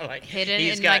them, like hidden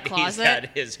in my closet. He's got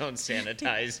his own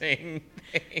sanitizing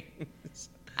things.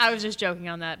 I was just joking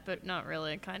on that, but not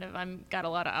really. Kind of. I'm got a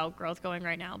lot of outgrowth going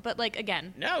right now. But, like,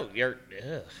 again. No, you're...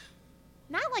 Ugh.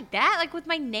 Not like that. Like with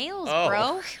my nails,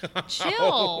 bro.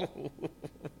 Chill.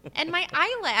 And my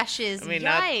eyelashes. I mean,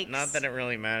 yikes. Not that it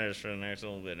really matters for the next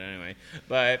little bit anyway.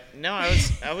 But no, I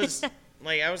was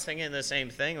I was thinking the same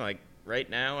thing. Like right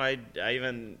now, I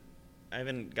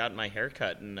haven't gotten my hair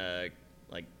cut in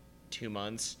like 2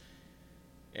 months,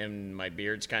 and my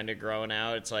beard's kind of growing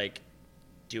out. It's like,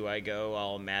 do I go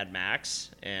all Mad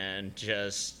Max and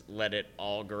just let it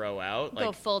all grow out?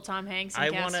 Go full Tom Hanks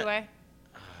and Castaway?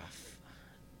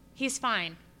 He's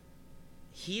fine.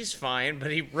 He's fine, but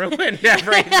he ruined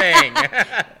everything.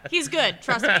 He's good,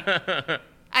 trust me.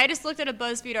 I just looked at a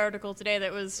BuzzFeed article today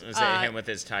that was... Was it him with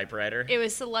his typewriter? It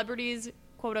was celebrities,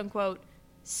 quote-unquote,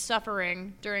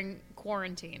 suffering during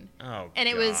quarantine. Oh, and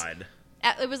it God.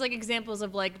 It was like examples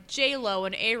of like J-Lo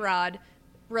and A-Rod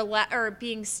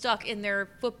being stuck in their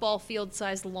football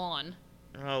field-sized lawn.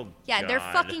 Oh, yeah, God. They're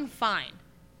fucking fine.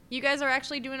 You guys are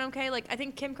actually doing okay? Like, I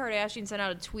think Kim Kardashian sent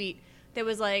out a tweet that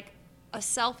was like a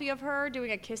selfie of her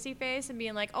doing a kissy face and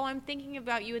being like, "Oh, I'm thinking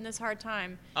about you in this hard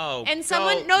time." Oh, and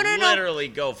someone literally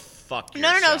go fuck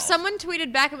yourself. No. Someone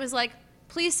tweeted back. It was like,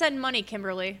 "Please send money,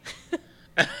 Kimberly."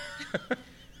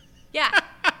 Yeah.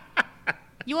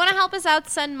 You want to help us out?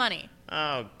 Send money.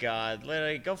 Oh God,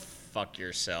 literally go fuck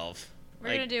yourself.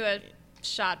 We're gonna do a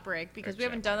shot break because we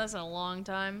haven't done this in a long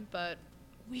time, but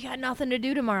we got nothing to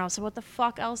do tomorrow. So what the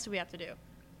fuck else do we have to do?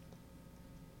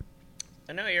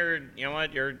 I know you know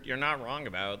what, you're not wrong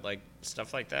about like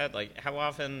stuff like that. Like how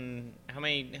often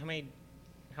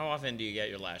do you get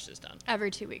your lashes done?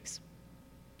 Every 2 weeks.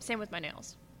 Same with my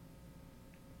nails.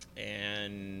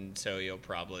 And so you'll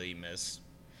probably miss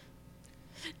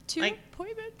 2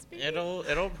 appointments. Maybe?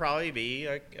 It'll probably be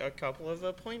a couple of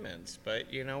appointments,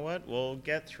 but you know what? We'll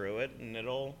get through it, and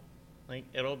it'll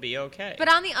be okay. But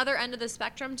on the other end of the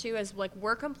spectrum too, as like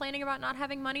we're complaining about not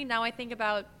having money, now I think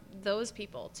about those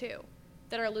people too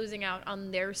that are losing out on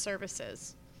their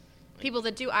services. People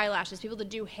that do eyelashes, people that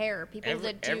do hair, people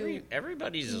that do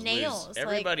everybody's nails.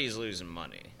 Everybody's losing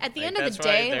money. At the end of the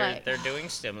day, they're doing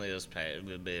stimulus pay.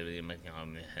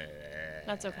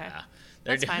 That's okay.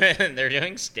 They're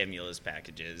doing stimulus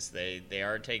packages. They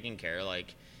are taking care.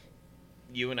 Like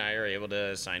you and I are able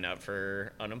to sign up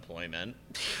for unemployment.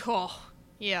 Oh,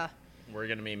 yeah. We're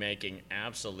gonna be making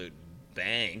absolute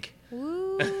bank.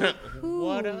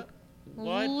 What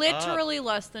literally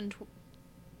less than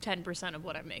 10% of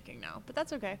what I'm making now, but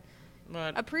that's okay.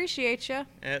 But appreciate you.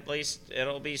 At least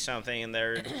it'll be something, and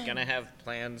they're gonna have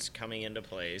plans coming into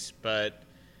place. But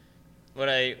what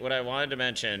I wanted to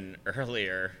mention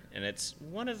earlier, and it's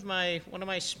one of my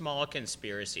small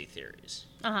conspiracy theories.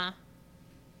 I'm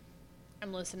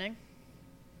listening.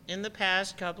 In the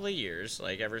past couple of years,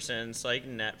 like ever since like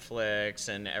Netflix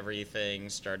and everything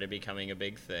started becoming a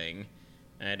big thing,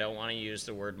 and I don't want to use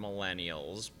the word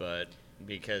millennials, but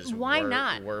because why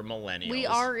not? We're millennials. We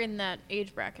are in that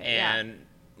age bracket, and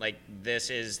like this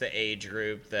is the age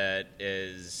group that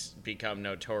is become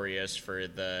notorious for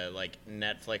the like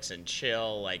Netflix and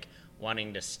chill, like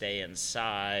wanting to stay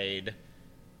inside.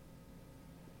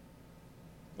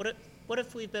 What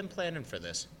if we've been planning for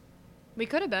this? We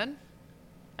could have been.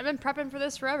 I've been prepping for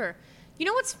this forever. You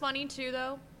know what's funny too,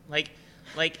 though? Like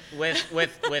with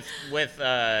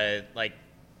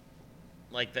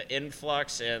like the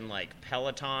influx in like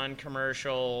Peloton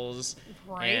commercials,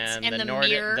 right? And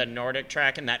the Nordic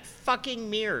track, and that fucking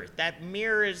mirror. That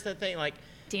mirror is the thing. Like,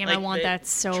 damn, I want that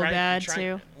so bad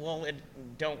too. Well,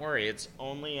 don't worry. It's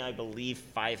only, I believe,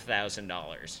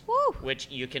 $5,000, which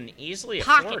you can easily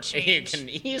afford. Change. You can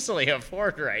easily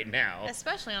afford right now,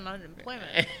 especially on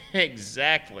unemployment.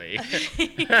 Exactly.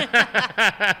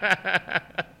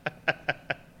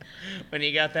 When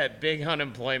you got that big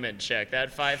unemployment check,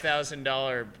 that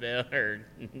 $5,000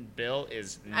 bill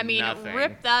is nothing.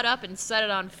 Rip that up and set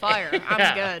it on fire.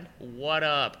 I'm good. What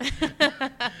up?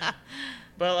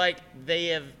 But like they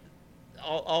have,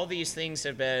 all these things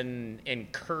have been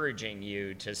encouraging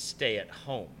you to stay at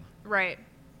home, right?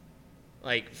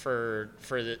 Like for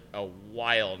a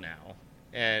while now,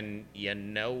 and you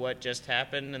know what just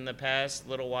happened in the past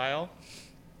little while?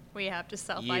 We have to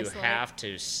self-isolate. You have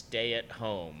to stay at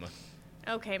home.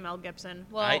 Okay, Mel Gibson.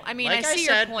 Well, I see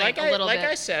your point a little bit. Like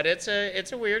I said, it's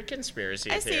a weird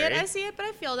conspiracy theory. I see it, but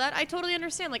I feel that. I totally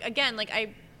understand. Like, again, like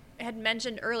I had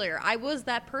mentioned earlier, I was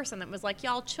that person that was like,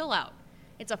 y'all chill out.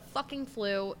 It's a fucking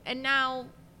flu. And now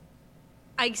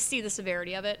I see the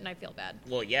severity of it and I feel bad.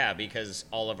 Well, yeah, because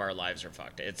all of our lives are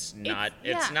fucked. It's not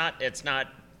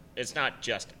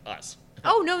just us.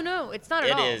 Oh, no, it's not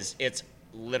at all. It's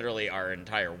literally our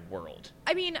entire world.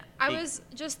 I mean, I was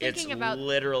just thinking about... It's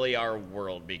literally our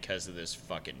world because of this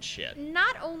fucking shit.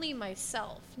 Not only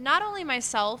myself,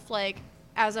 like,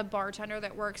 as a bartender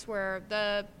that works where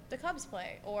the Cubs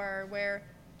play, or where...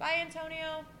 Bye,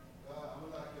 Antonio.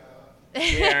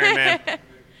 Yeah, man.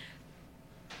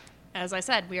 As I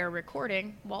said, we are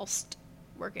recording whilst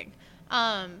working.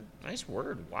 Nice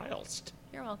word, whilst.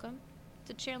 You're welcome. It's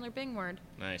a Chandler Bing word.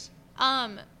 Nice.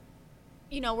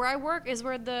 You know, where I work is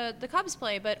where the Cubs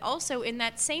play, but also in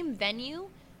that same venue,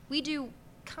 we do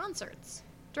concerts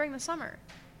during the summer.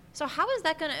 So how is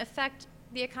that going to affect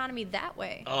the economy that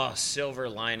way? Oh, silver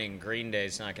lining, Green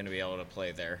Day's not going to be able to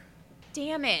play there.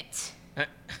 Damn it.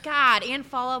 God, and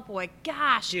Fall Out Boy.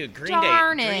 Gosh, dude, Green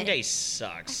Day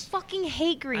sucks. I fucking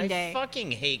hate Green Day. I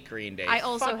fucking hate Green Day. I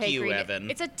also hate Green Evan.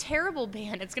 Day. It's a terrible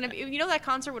band. It's going to be, you know, that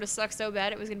concert would have sucked so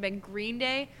bad. It was going to be Green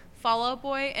Day, Fall Out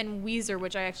Boy, and Weezer,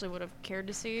 which I actually would have cared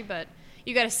to see, but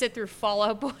you got to sit through Fall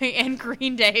Out Boy and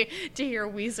Green Day to hear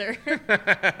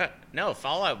Weezer. No,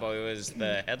 Fall Out Boy was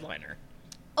the headliner.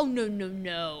 Oh,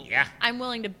 no. Yeah. I'm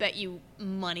willing to bet you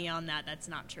money on that. That's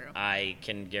not true. I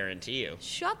can guarantee you.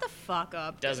 Shut the fuck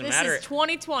up. Doesn't matter. This is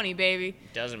 2020, baby.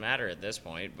 Doesn't matter at this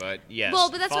point, but yes.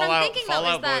 Well, but that's what I'm thinking, Fall though,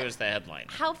 Out Boy was the headline.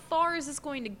 How far is this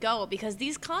going to go? Because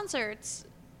these concerts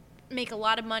make a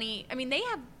lot of money. I mean,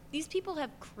 these people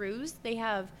have crews. They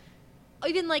have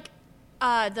even, like,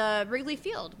 the Wrigley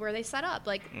Field where they set up.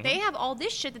 Like, they have all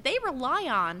this shit that they rely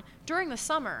on during the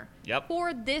summer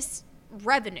for this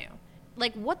revenue.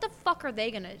 Like, what the fuck are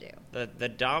they going to do? The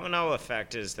domino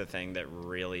effect is the thing that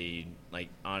really, like,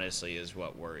 honestly is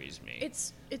what worries me.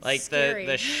 It's like scary.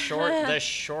 the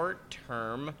short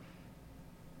term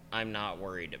I'm not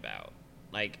worried about.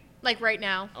 Like right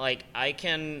now. Like, I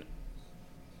can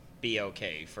be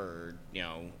okay for, you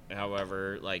know,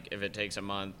 however, like, if it takes a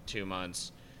month, 2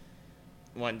 months,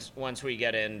 once we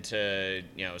get into,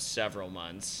 you know, several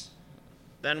months,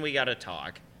 then we got to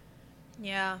talk.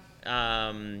 Yeah.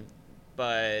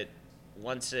 But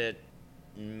once it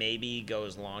maybe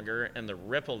goes longer, and the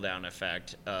ripple down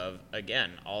effect of,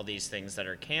 again, all these things that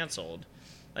are canceled,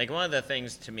 like, one of the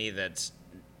things to me that's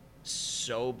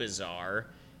so bizarre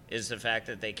is the fact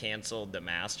that they canceled the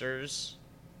Masters.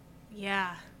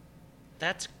 Yeah.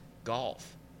 That's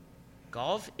golf.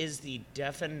 Golf is the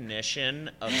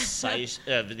definition of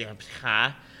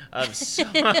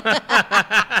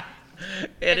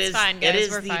It is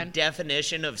the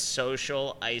definition of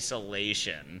social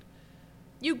isolation.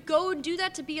 You go do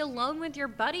that to be alone with your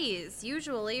buddies,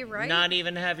 usually, right? Not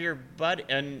even have your buddy,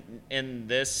 and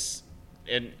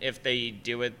if they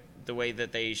do it the way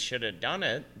that they should have done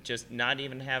it, just not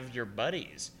even have your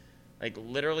buddies. Like,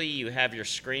 literally, you have your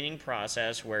screening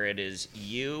process where it is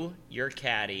you, your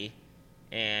caddy,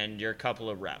 and your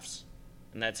couple of refs,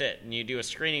 and that's it. And you do a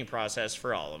screening process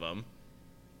for all of them.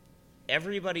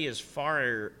 Everybody is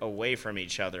far away from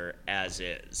each other as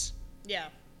is. Yeah.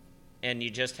 and you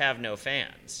just have no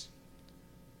fans.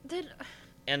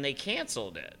 And they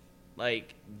canceled it.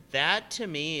 Like, that to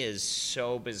me is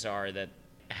so bizarre that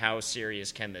how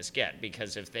serious can this get?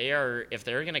 Because if they're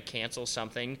going to cancel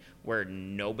something where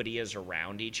nobody is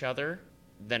around each other,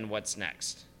 then what's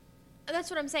next? That's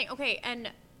what I'm saying. Okay, and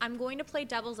I'm going to play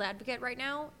devil's advocate right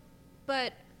now,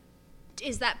 but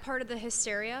is that part of the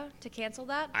hysteria to cancel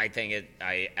that? I think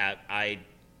I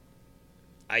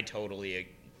totally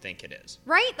think it is.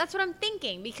 Right? That's what I'm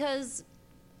thinking, because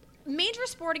major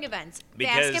sporting events,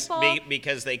 basketball,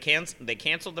 because they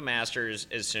canceled the Masters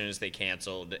as soon as they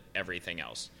canceled everything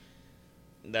else.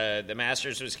 The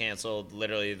Masters was canceled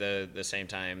literally the same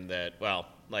time that, well,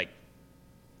 like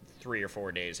 3 or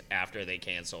 4 days after they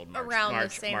canceled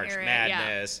March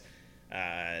Madness,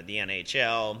 the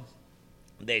NHL.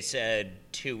 They said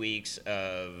 2 weeks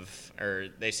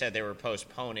they said they were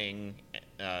postponing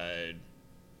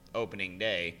opening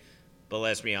day, but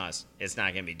let's be honest, it's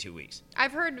not going to be 2 weeks.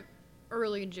 I've heard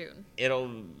early June.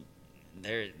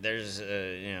 There's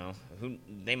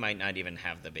they might not even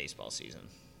have the baseball season.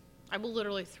 I will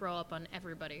literally throw up on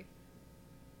everybody.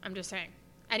 I'm just saying.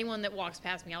 Anyone that walks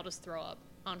past me, I'll just throw up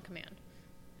on command.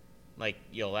 Like,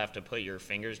 you'll have to put your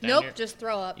fingers down Nope, here? just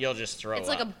throw up. You'll just throw up. It's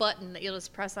like a button that you'll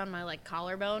just press on my, like,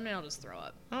 collarbone, and I'll just throw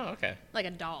up. Oh, okay. Like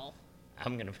a doll.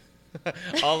 I'm going to...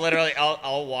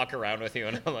 I'll walk around with you,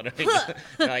 and I'll literally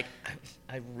like,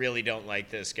 I really don't like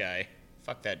this guy.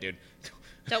 Fuck that dude.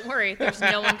 Don't worry, there's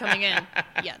no one coming in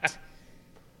yet.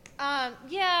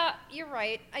 Yeah, you're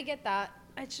right. I get that.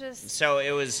 It's just... So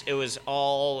it was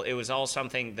all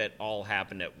something that all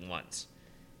happened at once.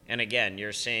 And again,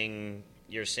 you're seeing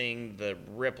the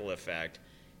ripple effect,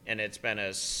 and it's been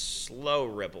a slow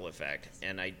ripple effect,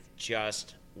 and I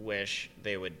just wish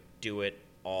they would do it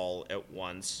all at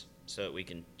once so that we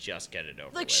can just get it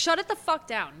over with. Shut it the fuck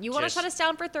down. You want to shut us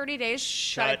down for 30 days?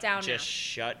 Shut it down now.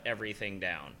 Shut everything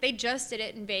down. They just did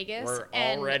it in Vegas. We're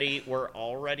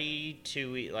already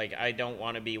 2 weeks, like, I don't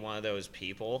want to be one of those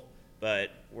people,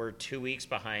 but we're 2 weeks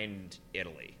behind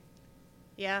Italy.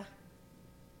 Yeah.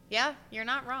 Yeah, you're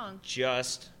not wrong.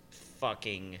 Just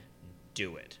fucking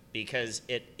do it, because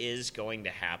it is going to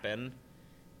happen.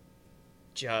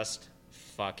 Just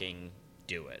fucking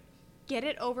do it. Get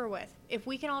it over with. If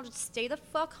we can all just stay the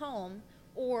fuck home,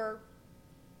 or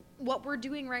what we're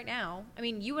doing right now. I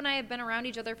mean, you and I have been around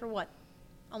each other for what?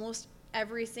 Almost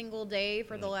every single day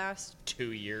for the last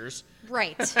 2 years.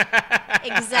 Right.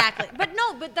 Exactly.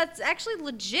 But that's actually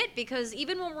legit, because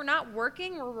even when we're not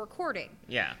working, we're recording.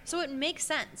 Yeah. So it makes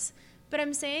sense. But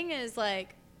I'm saying is,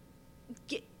 like,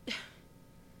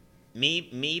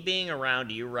 me being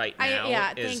around you right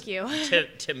now is, thank you.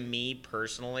 to me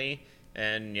personally,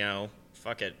 and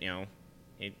fuck it,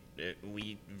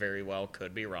 we very well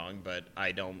could be wrong, but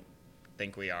I don't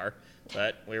think we are.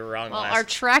 But we were wrong last... Our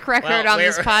track record on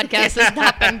this podcast has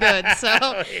not been good,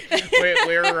 so...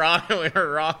 we were wrong. We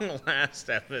were wrong last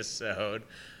episode.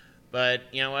 But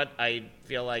you know what? I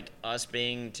feel like us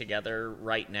being together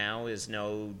right now is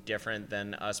no different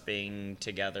than us being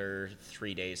together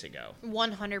 3 days ago.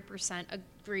 100%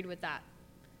 agreed with that.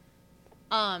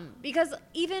 Because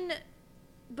even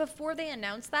before they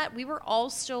announced that, we were all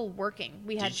still working.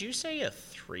 Did you say a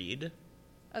threed?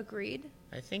 Agreed.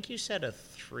 I think you said a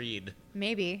threed.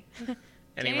 Maybe.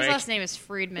 Anyway. Danny's last name is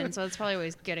Friedman, so that's probably what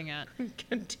he's getting at.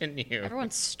 Continue.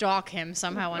 Everyone stalk him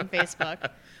somehow on Facebook.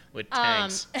 With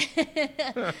tanks.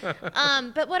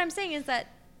 But what I'm saying is that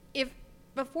if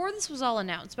before this was all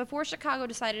announced, before Chicago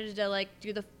decided to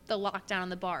do the lockdown on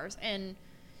the bars, and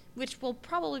which will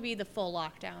probably be the full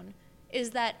lockdown,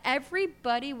 is that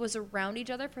everybody was around each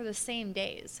other for the same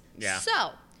days. Yeah.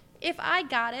 So if I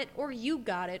got it, or you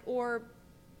got it, or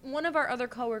one of our other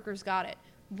coworkers got it,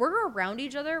 we're around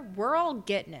each other, we're all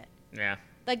getting it. Yeah.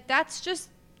 Like, that's just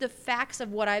the facts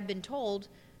of what I've been told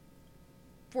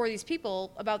for these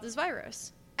people about this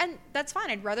virus. And that's fine.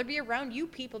 I'd rather be around you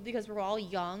people, because we're all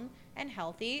young and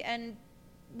healthy, and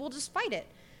we'll just fight it.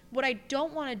 What I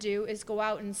don't want to do is go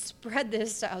out and spread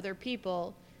this to other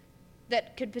people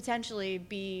that could potentially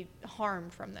be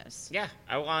harmed from this. Yeah,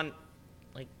 I want,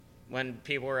 like, when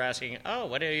people were asking, "Oh,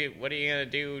 what are you gonna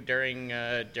do during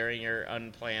your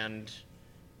unplanned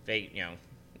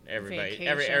everybody,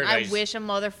 vacation. I wish a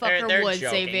motherfucker would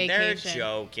say vacation. They're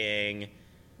joking.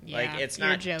 Yeah, like, it's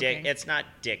not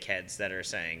dickheads that are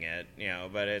saying it,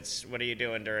 but it's, what are you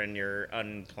doing during your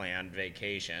unplanned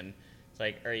vacation? It's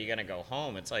like, are you gonna go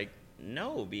home? It's like,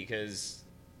 no, because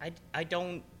I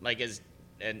don't, like,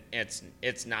 and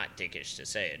it's not dickish to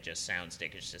say, it just sounds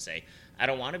dickish to say, I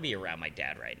don't want to be around my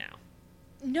dad right now.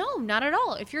 No, not at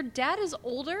all. If your dad is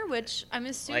older, which I'm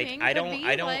assuming like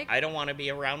I don't want to be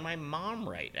around my mom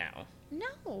right now.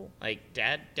 No. Like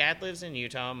dad lives in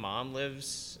Utah, mom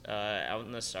lives out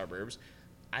in the suburbs.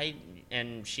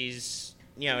 She's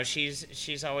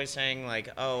she's always saying like,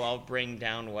 "Oh, I'll bring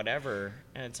down whatever."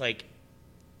 And it's like,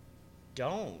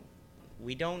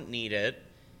 we don't need it.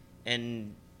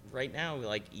 And right now,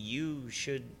 like, you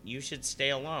should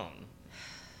stay alone.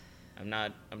 I'm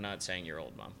not saying you're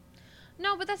old, Mom.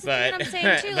 No, but that's the thing that I'm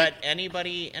saying too. But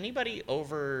anybody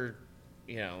over,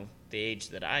 the age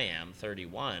that I am,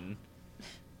 31.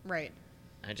 Right.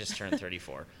 I just turned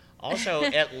 34. Also,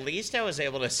 at least I was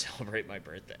able to celebrate my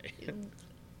birthday.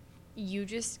 You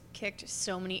just kicked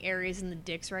so many Aries in the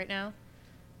dicks right now,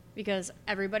 because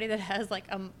everybody that has like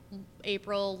a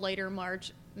April, later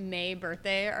March, May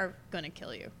birthday are gonna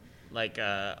kill you. Like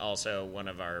also one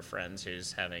of our friends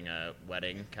who's having a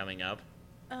wedding coming up.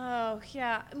 Oh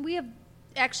yeah, we have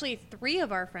actually 3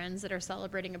 of our friends that are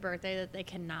celebrating a birthday that they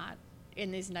cannot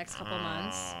in these next couple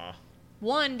months.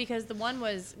 One, because the one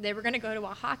was they were gonna go to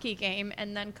a hockey game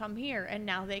and then come here, and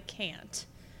now they can't.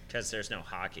 Because there's no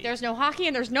hockey. There's no hockey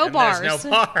and there's no bars. There's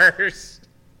no bars.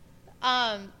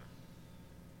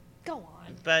 Go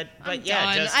on. But I'm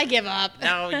yeah, done. I give up.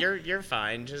 No, you're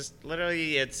fine. Just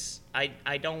literally,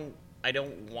 I don't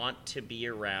want to be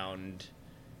around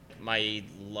my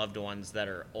loved ones that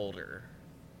are older.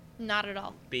 Not at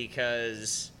all.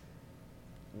 Because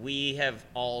we have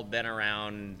all been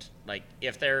around. Like,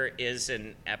 if there is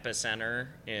an epicenter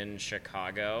in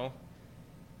Chicago,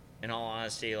 in all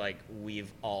honesty, like,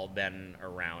 we've all been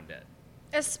around it.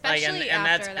 Especially like,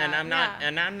 after that.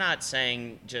 And I'm not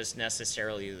saying just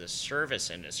necessarily the service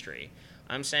industry.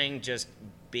 I'm saying just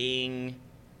being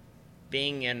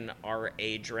in our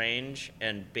age range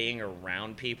and being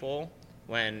around people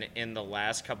when in the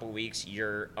last couple weeks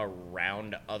you're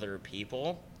around other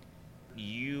people,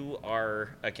 you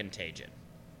are a contagion.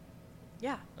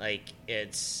 Yeah. Like,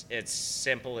 it's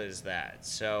simple as that.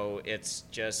 So it's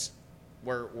just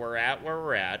we're at where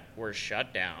we're at. We're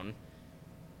shut down.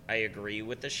 I agree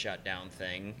with the shutdown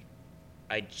thing.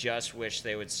 I just wish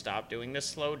they would stop doing the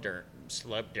slow dirt.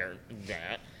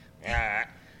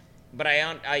 But I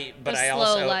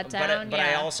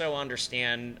also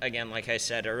understand, again, like I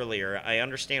said earlier, I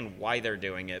understand why they're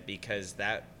doing it, because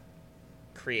that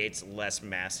creates less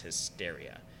mass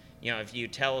hysteria. If you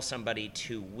tell somebody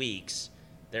 2 weeks,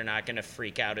 they're not going to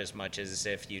freak out as much as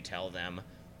if you tell them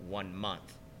 1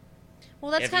 month.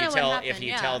 Well, that's kind of what happened. If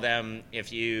you tell them,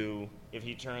 if you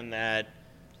turn that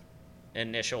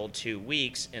initial 2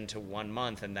 weeks into 1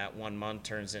 month, and that 1 month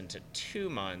turns into 2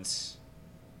 months,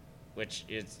 which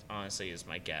is honestly is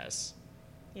my guess.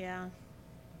 Yeah.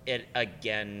 It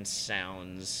again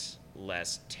sounds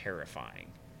less terrifying.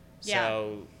 Yeah.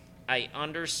 So I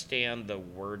understand the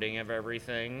wording of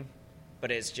everything,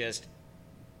 but it's just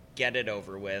get it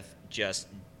over with. Just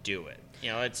do it.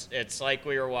 It's like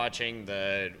we watched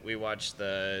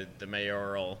the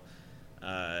mayoral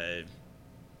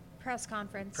press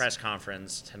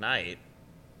conference tonight.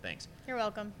 Thanks. You're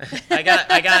welcome. I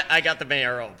got the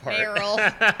mayoral part. Mayoral.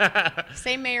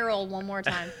 Say mayoral one more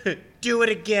time. Do it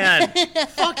again.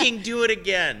 Fucking do it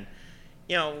again.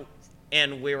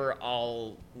 And we were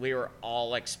all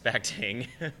expecting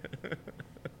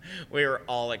we were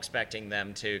all expecting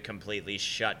them to completely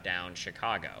shut down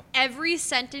Chicago. Every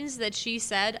sentence that she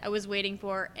said, I was waiting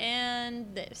for,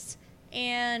 and this.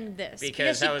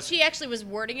 Because she actually was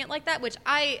wording it like that, which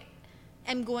I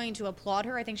am going to applaud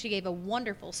her. I think she gave a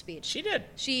wonderful speech. She did.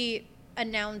 She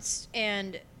announced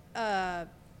and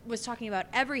was talking about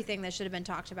everything that should have been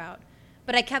talked about.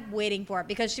 But I kept waiting for it,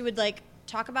 because she would,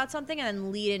 talk about something and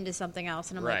then lead into something else.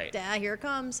 And I'm like, here it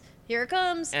comes.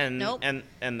 And nope. And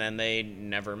then they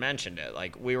never mentioned it.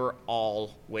 Like, we were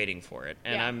all waiting for it.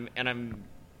 And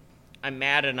I'm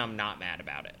mad, and I'm not mad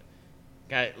about it.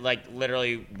 Like,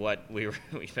 literally what we've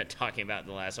been talking about in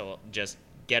the last whole, just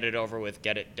get it over with,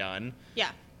 get it done.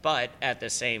 Yeah. But at the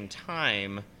same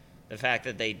time, the fact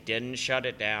that they didn't shut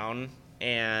it down,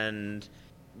 and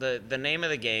the name of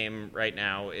the game right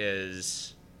now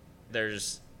is,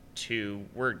 there's 2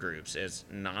 word groups. It's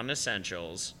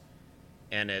non-essentials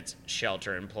and it's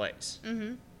shelter in place.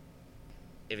 Mm-hmm.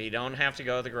 If you don't have to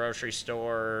go to the grocery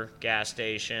store, gas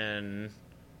station,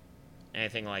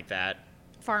 anything like that,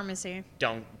 pharmacy,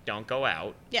 don't go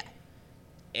out. Yeah.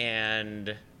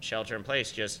 And shelter in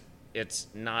place, just, it's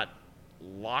not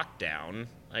lockdown.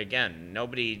 Again,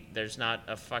 there's not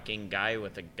a fucking guy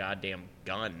with a goddamn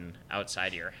gun outside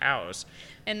of your house.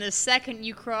 And the second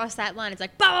you cross that line, it's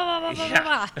like, bah, bah,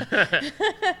 bah, bah, bah,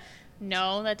 bah.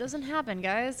 No, that doesn't happen,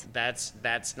 guys. That's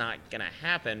not gonna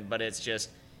happen, but it's just,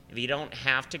 If you don't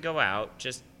have to go out,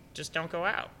 just don't go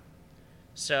out.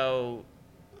 So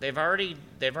they've already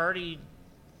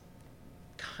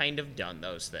kind of done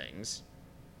those things.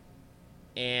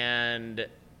 And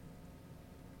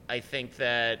I think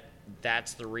that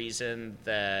that's the reason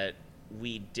that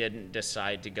we didn't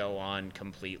decide to go on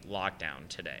complete lockdown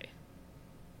today.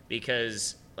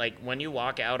 Because, like, when you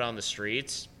walk out on the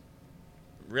streets,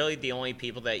 really the only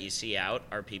people that you see out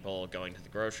are people going to the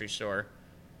grocery store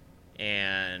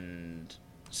and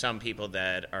some people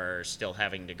that are still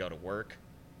having to go to work.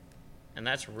 And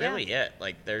that's really it.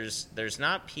 Like, there's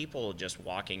not people just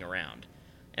walking around.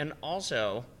 And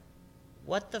also,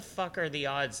 what the fuck are the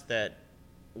odds that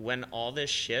when all this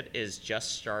shit is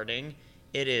just starting,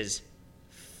 it is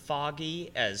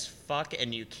foggy as fuck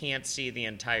and you can't see the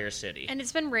entire city? And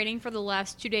it's been raining for the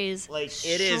last 2 days. Like,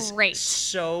 it is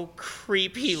so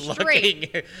creepy looking.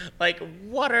 Like,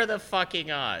 what are the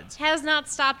fucking odds? Has not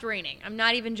stopped raining. I'm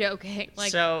not even joking.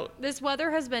 Like, so, this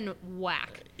weather has been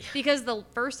whack. Because the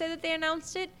first day that they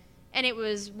announced it, and it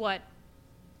was,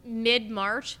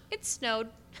 mid-March, it snowed.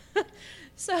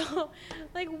 So,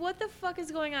 like, what the fuck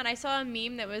is going on? I saw a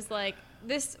meme that was like,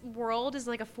 this world is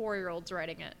like a 4-year-old's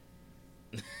writing it.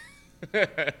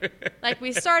 Like,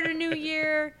 we start a new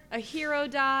year, a hero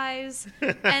dies,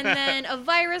 and then a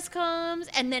virus comes,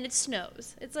 and then it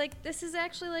snows. It's like, this is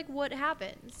actually, like, what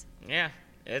happens. Yeah.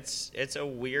 It's a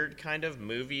weird kind of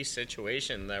movie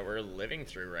situation that we're living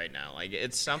through right now. Like,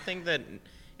 it's something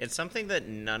that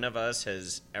none of us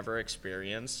has ever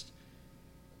experienced.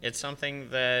 It's something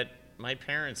that my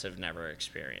parents have never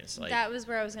experienced. Like, that was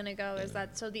where I was going to go, is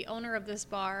that, so the owner of this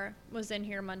bar was in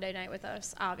here Monday night with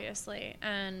us, obviously,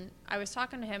 and I was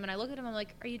talking to him, and I looked at him, I'm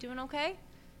like, are you doing okay?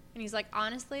 And he's like,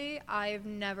 honestly, I've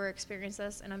never experienced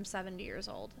this, and I'm 70 years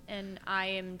old, and I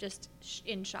am just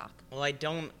in shock. Well, I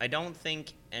don't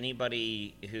think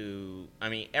anybody who,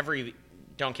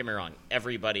 don't get me wrong,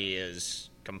 everybody is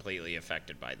completely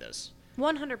affected by this.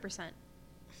 100%.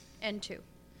 And 2.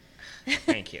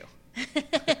 Thank you.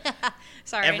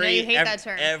 Sorry, I know you hate that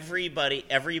term.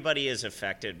 Everybody is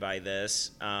affected by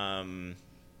this. Some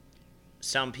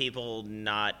people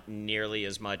not nearly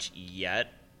as much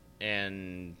yet,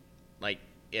 and like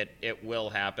it will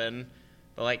happen.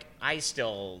 But like,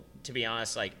 to be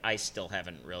honest, like, I still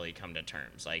haven't really come to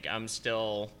terms. Like, I'm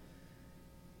still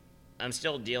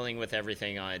dealing with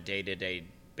everything on a day-to-day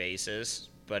basis,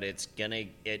 but it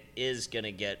is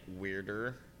gonna get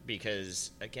weirder.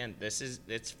 Because, again,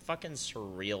 it's fucking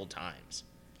surreal times.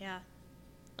 Yeah.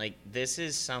 Like, this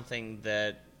is something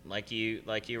that, like you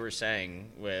were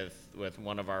saying with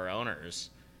one of our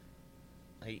owners,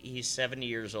 like, he's 70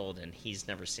 years old and he's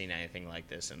never seen anything like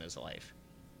this in his life.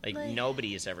 Like,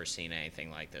 nobody has ever seen anything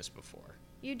like this before.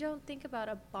 You don't think about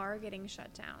a bar getting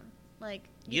shut down. Like,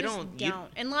 you don't.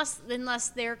 Unless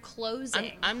they're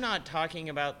closing. I'm not talking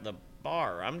about the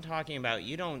bar. I'm talking about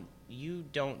you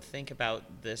don't think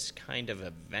about this kind of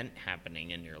event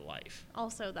happening in your life.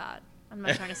 Also that. I'm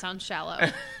not trying to sound shallow.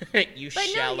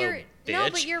 Shallow bitch. No,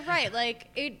 but you're right. Like,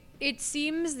 it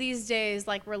seems these days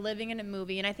like we're living in a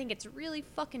movie, and I think it's really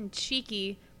fucking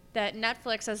cheeky that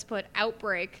Netflix has put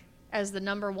Outbreak as the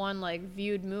number 1, like,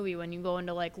 viewed movie when you go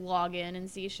into, like, log in and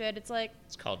see shit. It's like...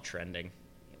 It's called trending.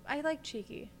 I like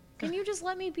cheeky. Can you just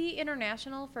let me be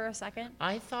international for a second?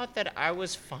 I thought that I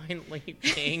was finally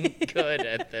being good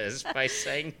at this by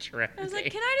saying trending. I was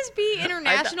like, can I just be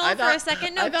international for a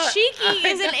second? No, cheeky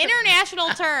is an international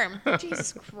term.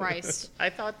 Jesus Christ.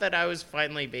 I thought that I was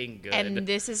finally being good. And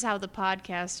this is how the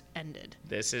podcast ended.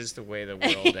 This is the way the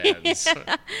world ends.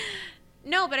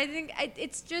 No, but I think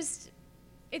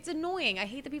it's annoying. I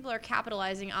hate that people are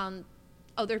capitalizing on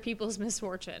other people's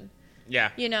misfortune.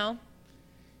 Yeah. You know?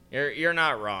 You're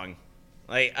not wrong.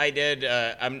 Like, I did,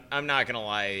 I'm not gonna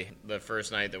lie, the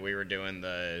first night that we were doing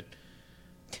the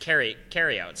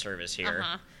carry-out service here,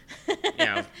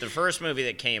 the first movie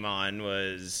that came on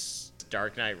was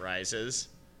Dark Knight Rises.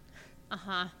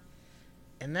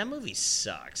 And that movie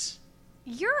sucks.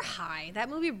 You're high. That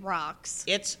movie rocks.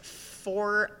 It's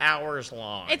 4 hours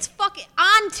long. It's fucking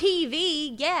on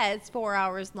TV. Yeah, it's 4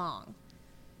 hours long.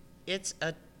 It's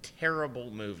a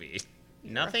terrible movie.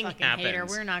 Nothing happens. Hater.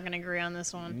 We're not going to agree on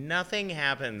this one. Nothing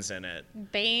happens in it.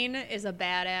 Bane is a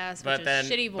badass, which is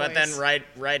shitty voice. But then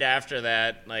right after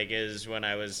that, like, is when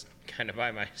I was kind of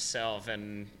by myself,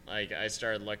 and like I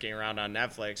started looking around on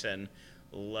Netflix, and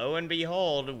lo and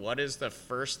behold, what is the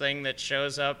first thing that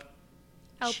shows up?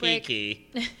 Outbreak.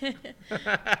 Cheeky.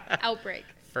 Outbreak.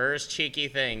 First cheeky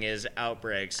thing is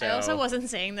Outbreak. So I also wasn't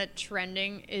saying that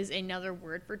trending is another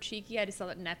word for cheeky. I just thought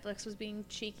that Netflix was being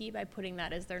cheeky by putting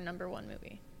that as their number 1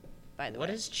 movie. By the way, what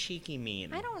does cheeky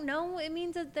mean? I don't know. It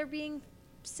means that they're being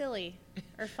silly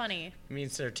or funny. It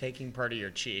means they're taking part of your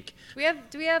cheek.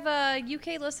 Do we have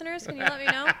UK listeners? Can you let me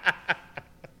know?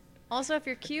 Also, if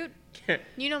you're cute,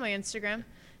 you know my Instagram.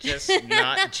 Just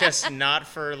not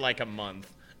for like a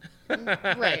month.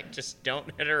 Right. Just don't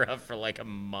hit her up for like a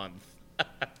month.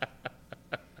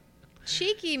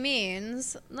 Cheeky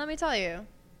means, let me tell you,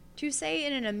 to say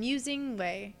in an amusing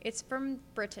way. It's from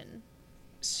Britain.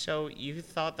 So you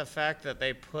thought the fact that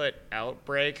they put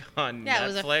Outbreak on Netflix... Yeah, it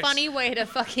was a funny way to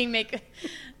fucking make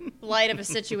light of a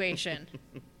situation.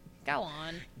 Go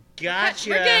on.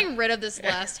 Gotcha. We're getting rid of this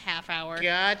last half hour.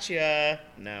 Gotcha.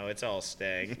 No, it's all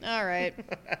staying. All right.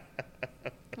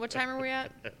 What time are we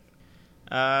at?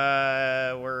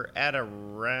 We're at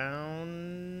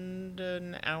around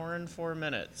an hour and 4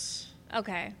 minutes.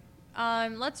 Okay.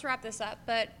 Let's wrap this up.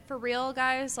 But for real,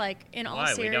 guys, like in all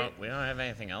seriousness, we don't have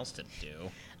anything else to do.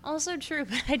 Also true,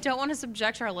 but I don't want to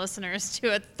subject our listeners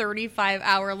to a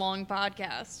 35-hour-long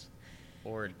podcast.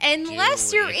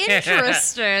 Unless you're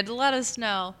interested, let us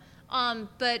know.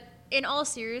 But in all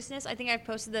seriousness, I think I've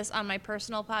posted this on my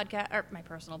personal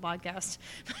podcast,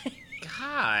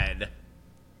 God.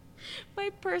 My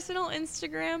personal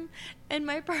Instagram and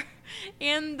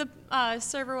and the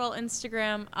Serverwell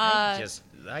Instagram. I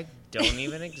don't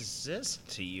even exist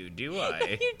to you, do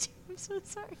I? You do. I'm so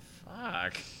sorry.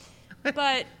 Fuck.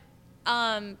 But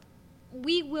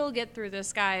we will get through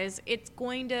this, guys. It's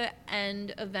going to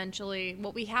end eventually.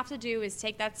 What we have to do is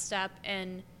take that step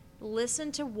and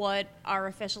listen to what our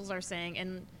officials are saying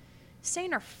and stay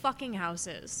in our fucking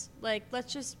houses. Like,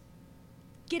 let's just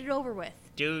get it over with.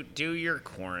 Do your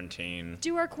quarantine.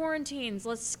 Do our quarantines.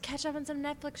 Let's catch up on some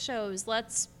Netflix shows.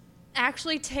 Let's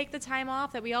actually take the time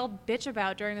off that we all bitch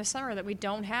about during the summer that we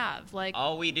don't have. Like,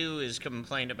 all we do is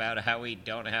complain about how we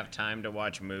don't have time to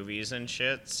watch movies and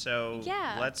shit. So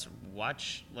yeah. let's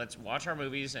watch our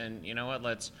movies, and you know what?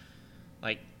 Let's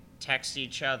like text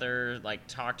each other, like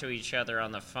talk to each other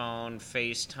on the phone,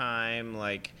 FaceTime.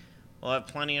 Like, we'll have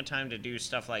plenty of time to do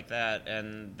stuff like that,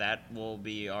 and that will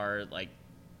be our like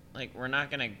we're not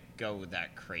gonna go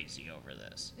that crazy over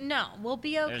this. No, we'll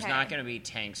be okay. There's not gonna be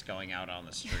tanks going out on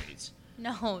the streets.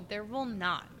 No, there will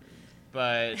not.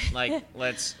 But like,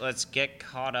 let's get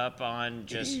caught up on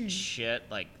just shit.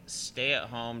 Like, stay at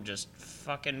home, just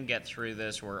fucking get through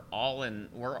this. We're all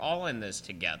in this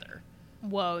together.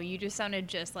 Whoa, you just sounded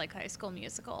just like High School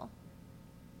Musical.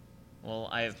 Well,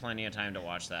 I have plenty of time to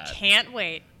watch that. Can't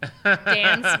wait.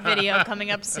 Dance video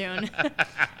coming up soon.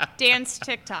 Dance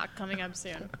TikTok coming up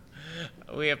soon.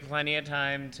 We have plenty of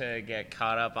time to get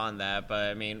caught up on that, but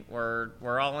I mean,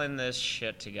 we're all in this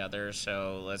shit together,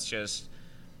 so let's just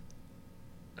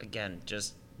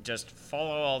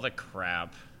follow all the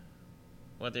crap.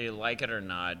 Whether you like it or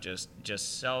not, just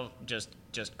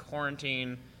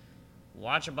quarantine,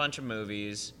 watch a bunch of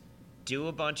movies, do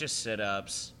a bunch of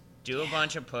sit-ups, do a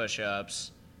bunch of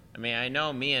push-ups. I mean, I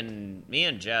know me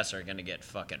and Jess are gonna get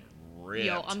fucking ripped.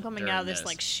 Yo, I'm coming out of this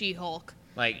like She-Hulk.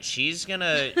 Like, she's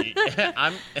gonna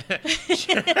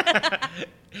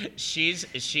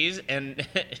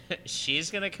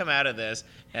she's gonna come out of this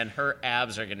and her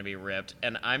abs are gonna be ripped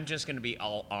and I'm just gonna be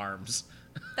all arms.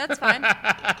 That's fine.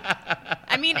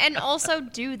 I mean, and also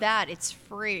do that. It's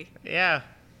free. Yeah.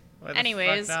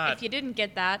 Anyways, if you didn't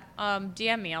get that,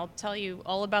 DM me. I'll tell you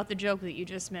all about the joke that you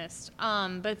just missed.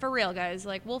 But for real, guys,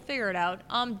 like, we'll figure it out.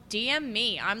 DM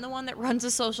me. I'm the one that runs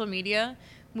the social media.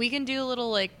 We can do a little,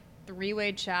 like,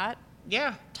 three-way chat.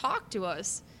 Yeah. Talk to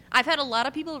us. I've had a lot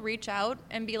of people reach out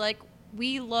and be like,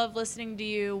 we love listening to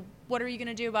you. What are you going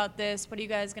to do about this? What are you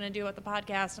guys going to do about the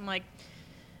podcast? I'm like,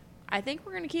 I think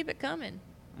we're going to keep it coming.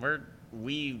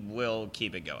 We will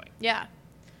keep it going. Yeah.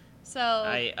 So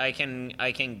I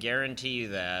can guarantee you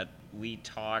that we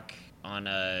talk on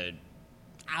a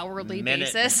hourly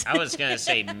basis. I was going to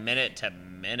say minute to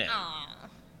minute. Aww,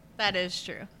 that is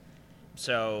true.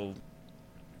 So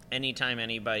anytime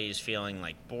anybody's feeling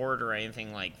like bored or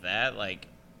anything like that, like,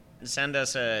 send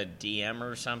us a DM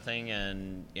or something,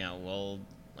 and you know, we'll,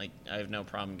 like, I have no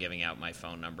problem giving out my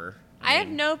phone number. I have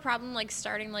no problem, like,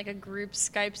 starting like a group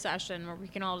Skype session where we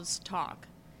can all just talk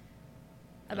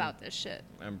about this shit.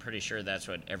 I'm pretty sure that's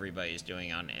what everybody's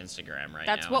doing on Instagram right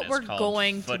now. That's what we're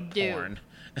going to do. Porn.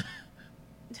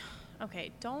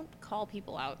 Okay, don't call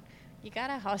people out. You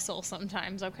gotta hustle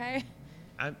sometimes, okay?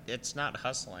 It's not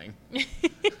hustling.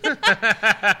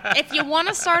 If you want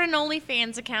to start an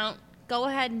OnlyFans account, go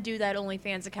ahead and do that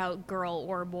OnlyFans account, girl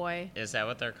or boy. Is that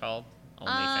what they're called?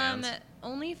 OnlyFans?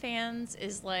 OnlyFans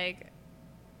is like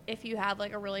if you have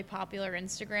like a really popular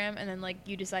Instagram and then like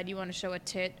you decide you want to show a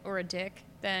tit or a dick,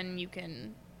 then you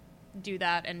can do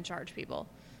that and charge people.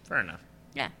 Fair enough.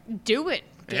 Yeah. Do it.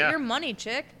 Get your money,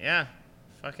 chick. Yeah.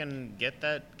 fucking get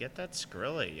that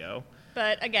Skrilla, yo.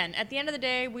 But again, at the end of the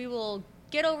day, we will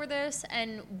get over this,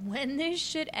 and when this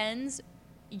shit ends,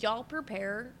 y'all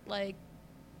prepare. Like,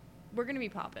 we're gonna be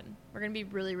popping. We're gonna be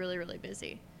really, really, really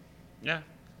busy. Yeah.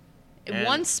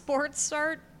 Once sports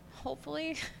start,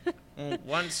 hopefully.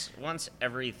 Well, once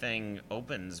everything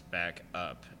opens back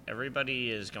up,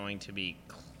 everybody is going to be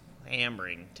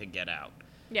clamoring to get out.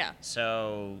 Yeah.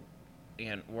 So,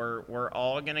 again, we're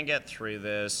all gonna get through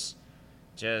this.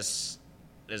 Just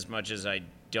as much as I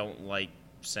don't like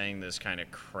saying this kind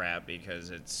of crap because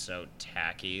it's so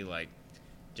tacky, like,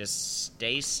 just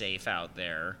stay safe out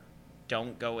there.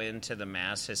 Don't go into the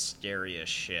mass hysteria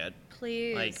shit.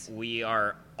 Please. Like, we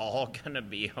are all gonna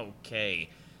be okay.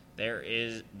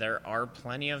 There are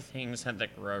plenty of things at the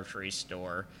grocery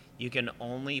store. You can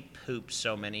only poop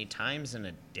so many times in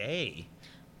a day.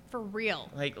 For real.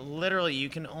 Like, literally, you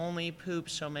can only poop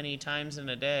so many times in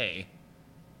a day.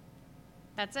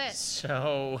 That's it.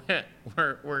 So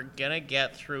we're gonna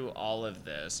get through all of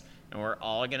this, and we're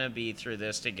all gonna be through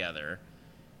this together.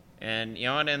 And you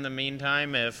know what? In the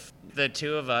meantime, if the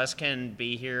two of us can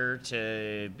be here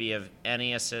to be of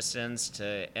any assistance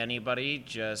to anybody,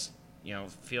 just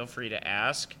feel free to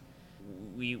ask.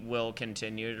 We will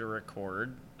continue to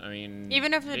record. I mean,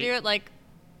 even if we do it like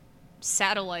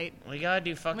satellite, we gotta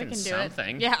do fucking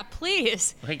something. Yeah,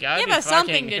 please. We gotta give us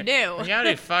something to do. We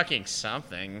gotta do fucking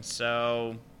something.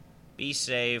 So be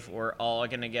safe. We're all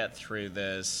gonna get through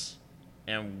this,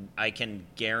 and I can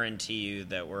guarantee you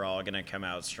that we're all gonna come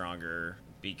out stronger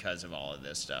because of all of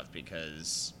this stuff.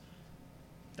 Because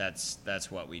that's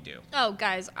what we do. Oh,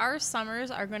 guys, our summers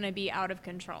are gonna be out of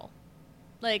control.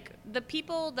 Like, the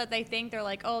people that they think they're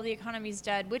like, oh, the economy's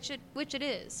dead, which it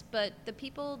is, but the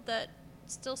people that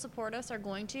still support us are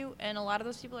going to, and a lot of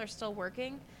those people are still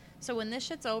working. So when this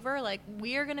shit's over, like,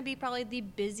 we are going to be probably the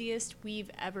busiest we've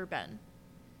ever been.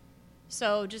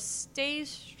 So just stay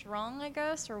strong, I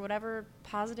guess, or whatever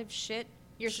positive shit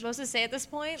you're supposed to say at this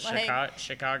point.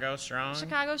 Chicago strong?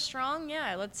 Chicago strong?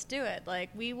 Yeah, let's do it. Like,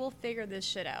 we will figure this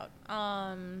shit out.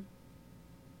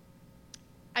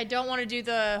 I don't want to do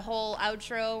the whole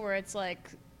outro where it's like,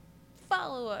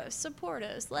 follow us, support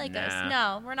us, like us.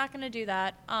 No, we're not going to do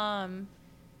that.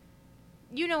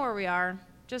 You know where we are.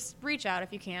 Just reach out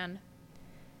if you can.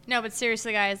 No, but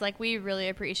seriously, guys, like, we really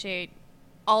appreciate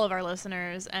all of our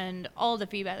listeners and all the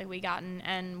feedback that we've gotten,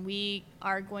 and we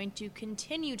are going to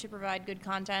continue to provide good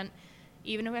content,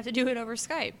 even if we have to do it over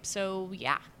Skype. So,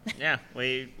 yeah. Yeah,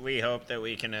 we hope that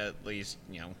we can at least,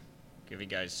 give you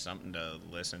guys something to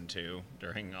listen to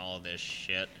during all of this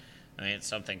shit. I mean, it's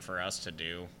something for us to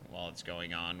do while it's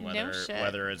going on,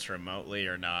 whether it's remotely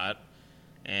or not.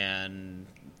 And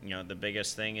the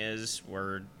biggest thing is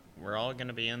we're all going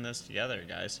to be in this together,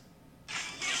 guys.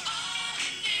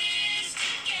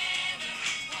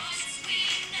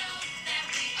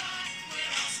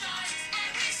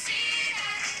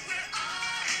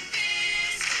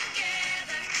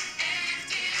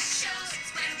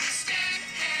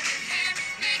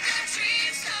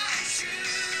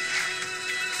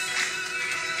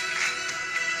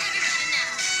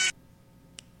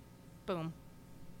 Boom.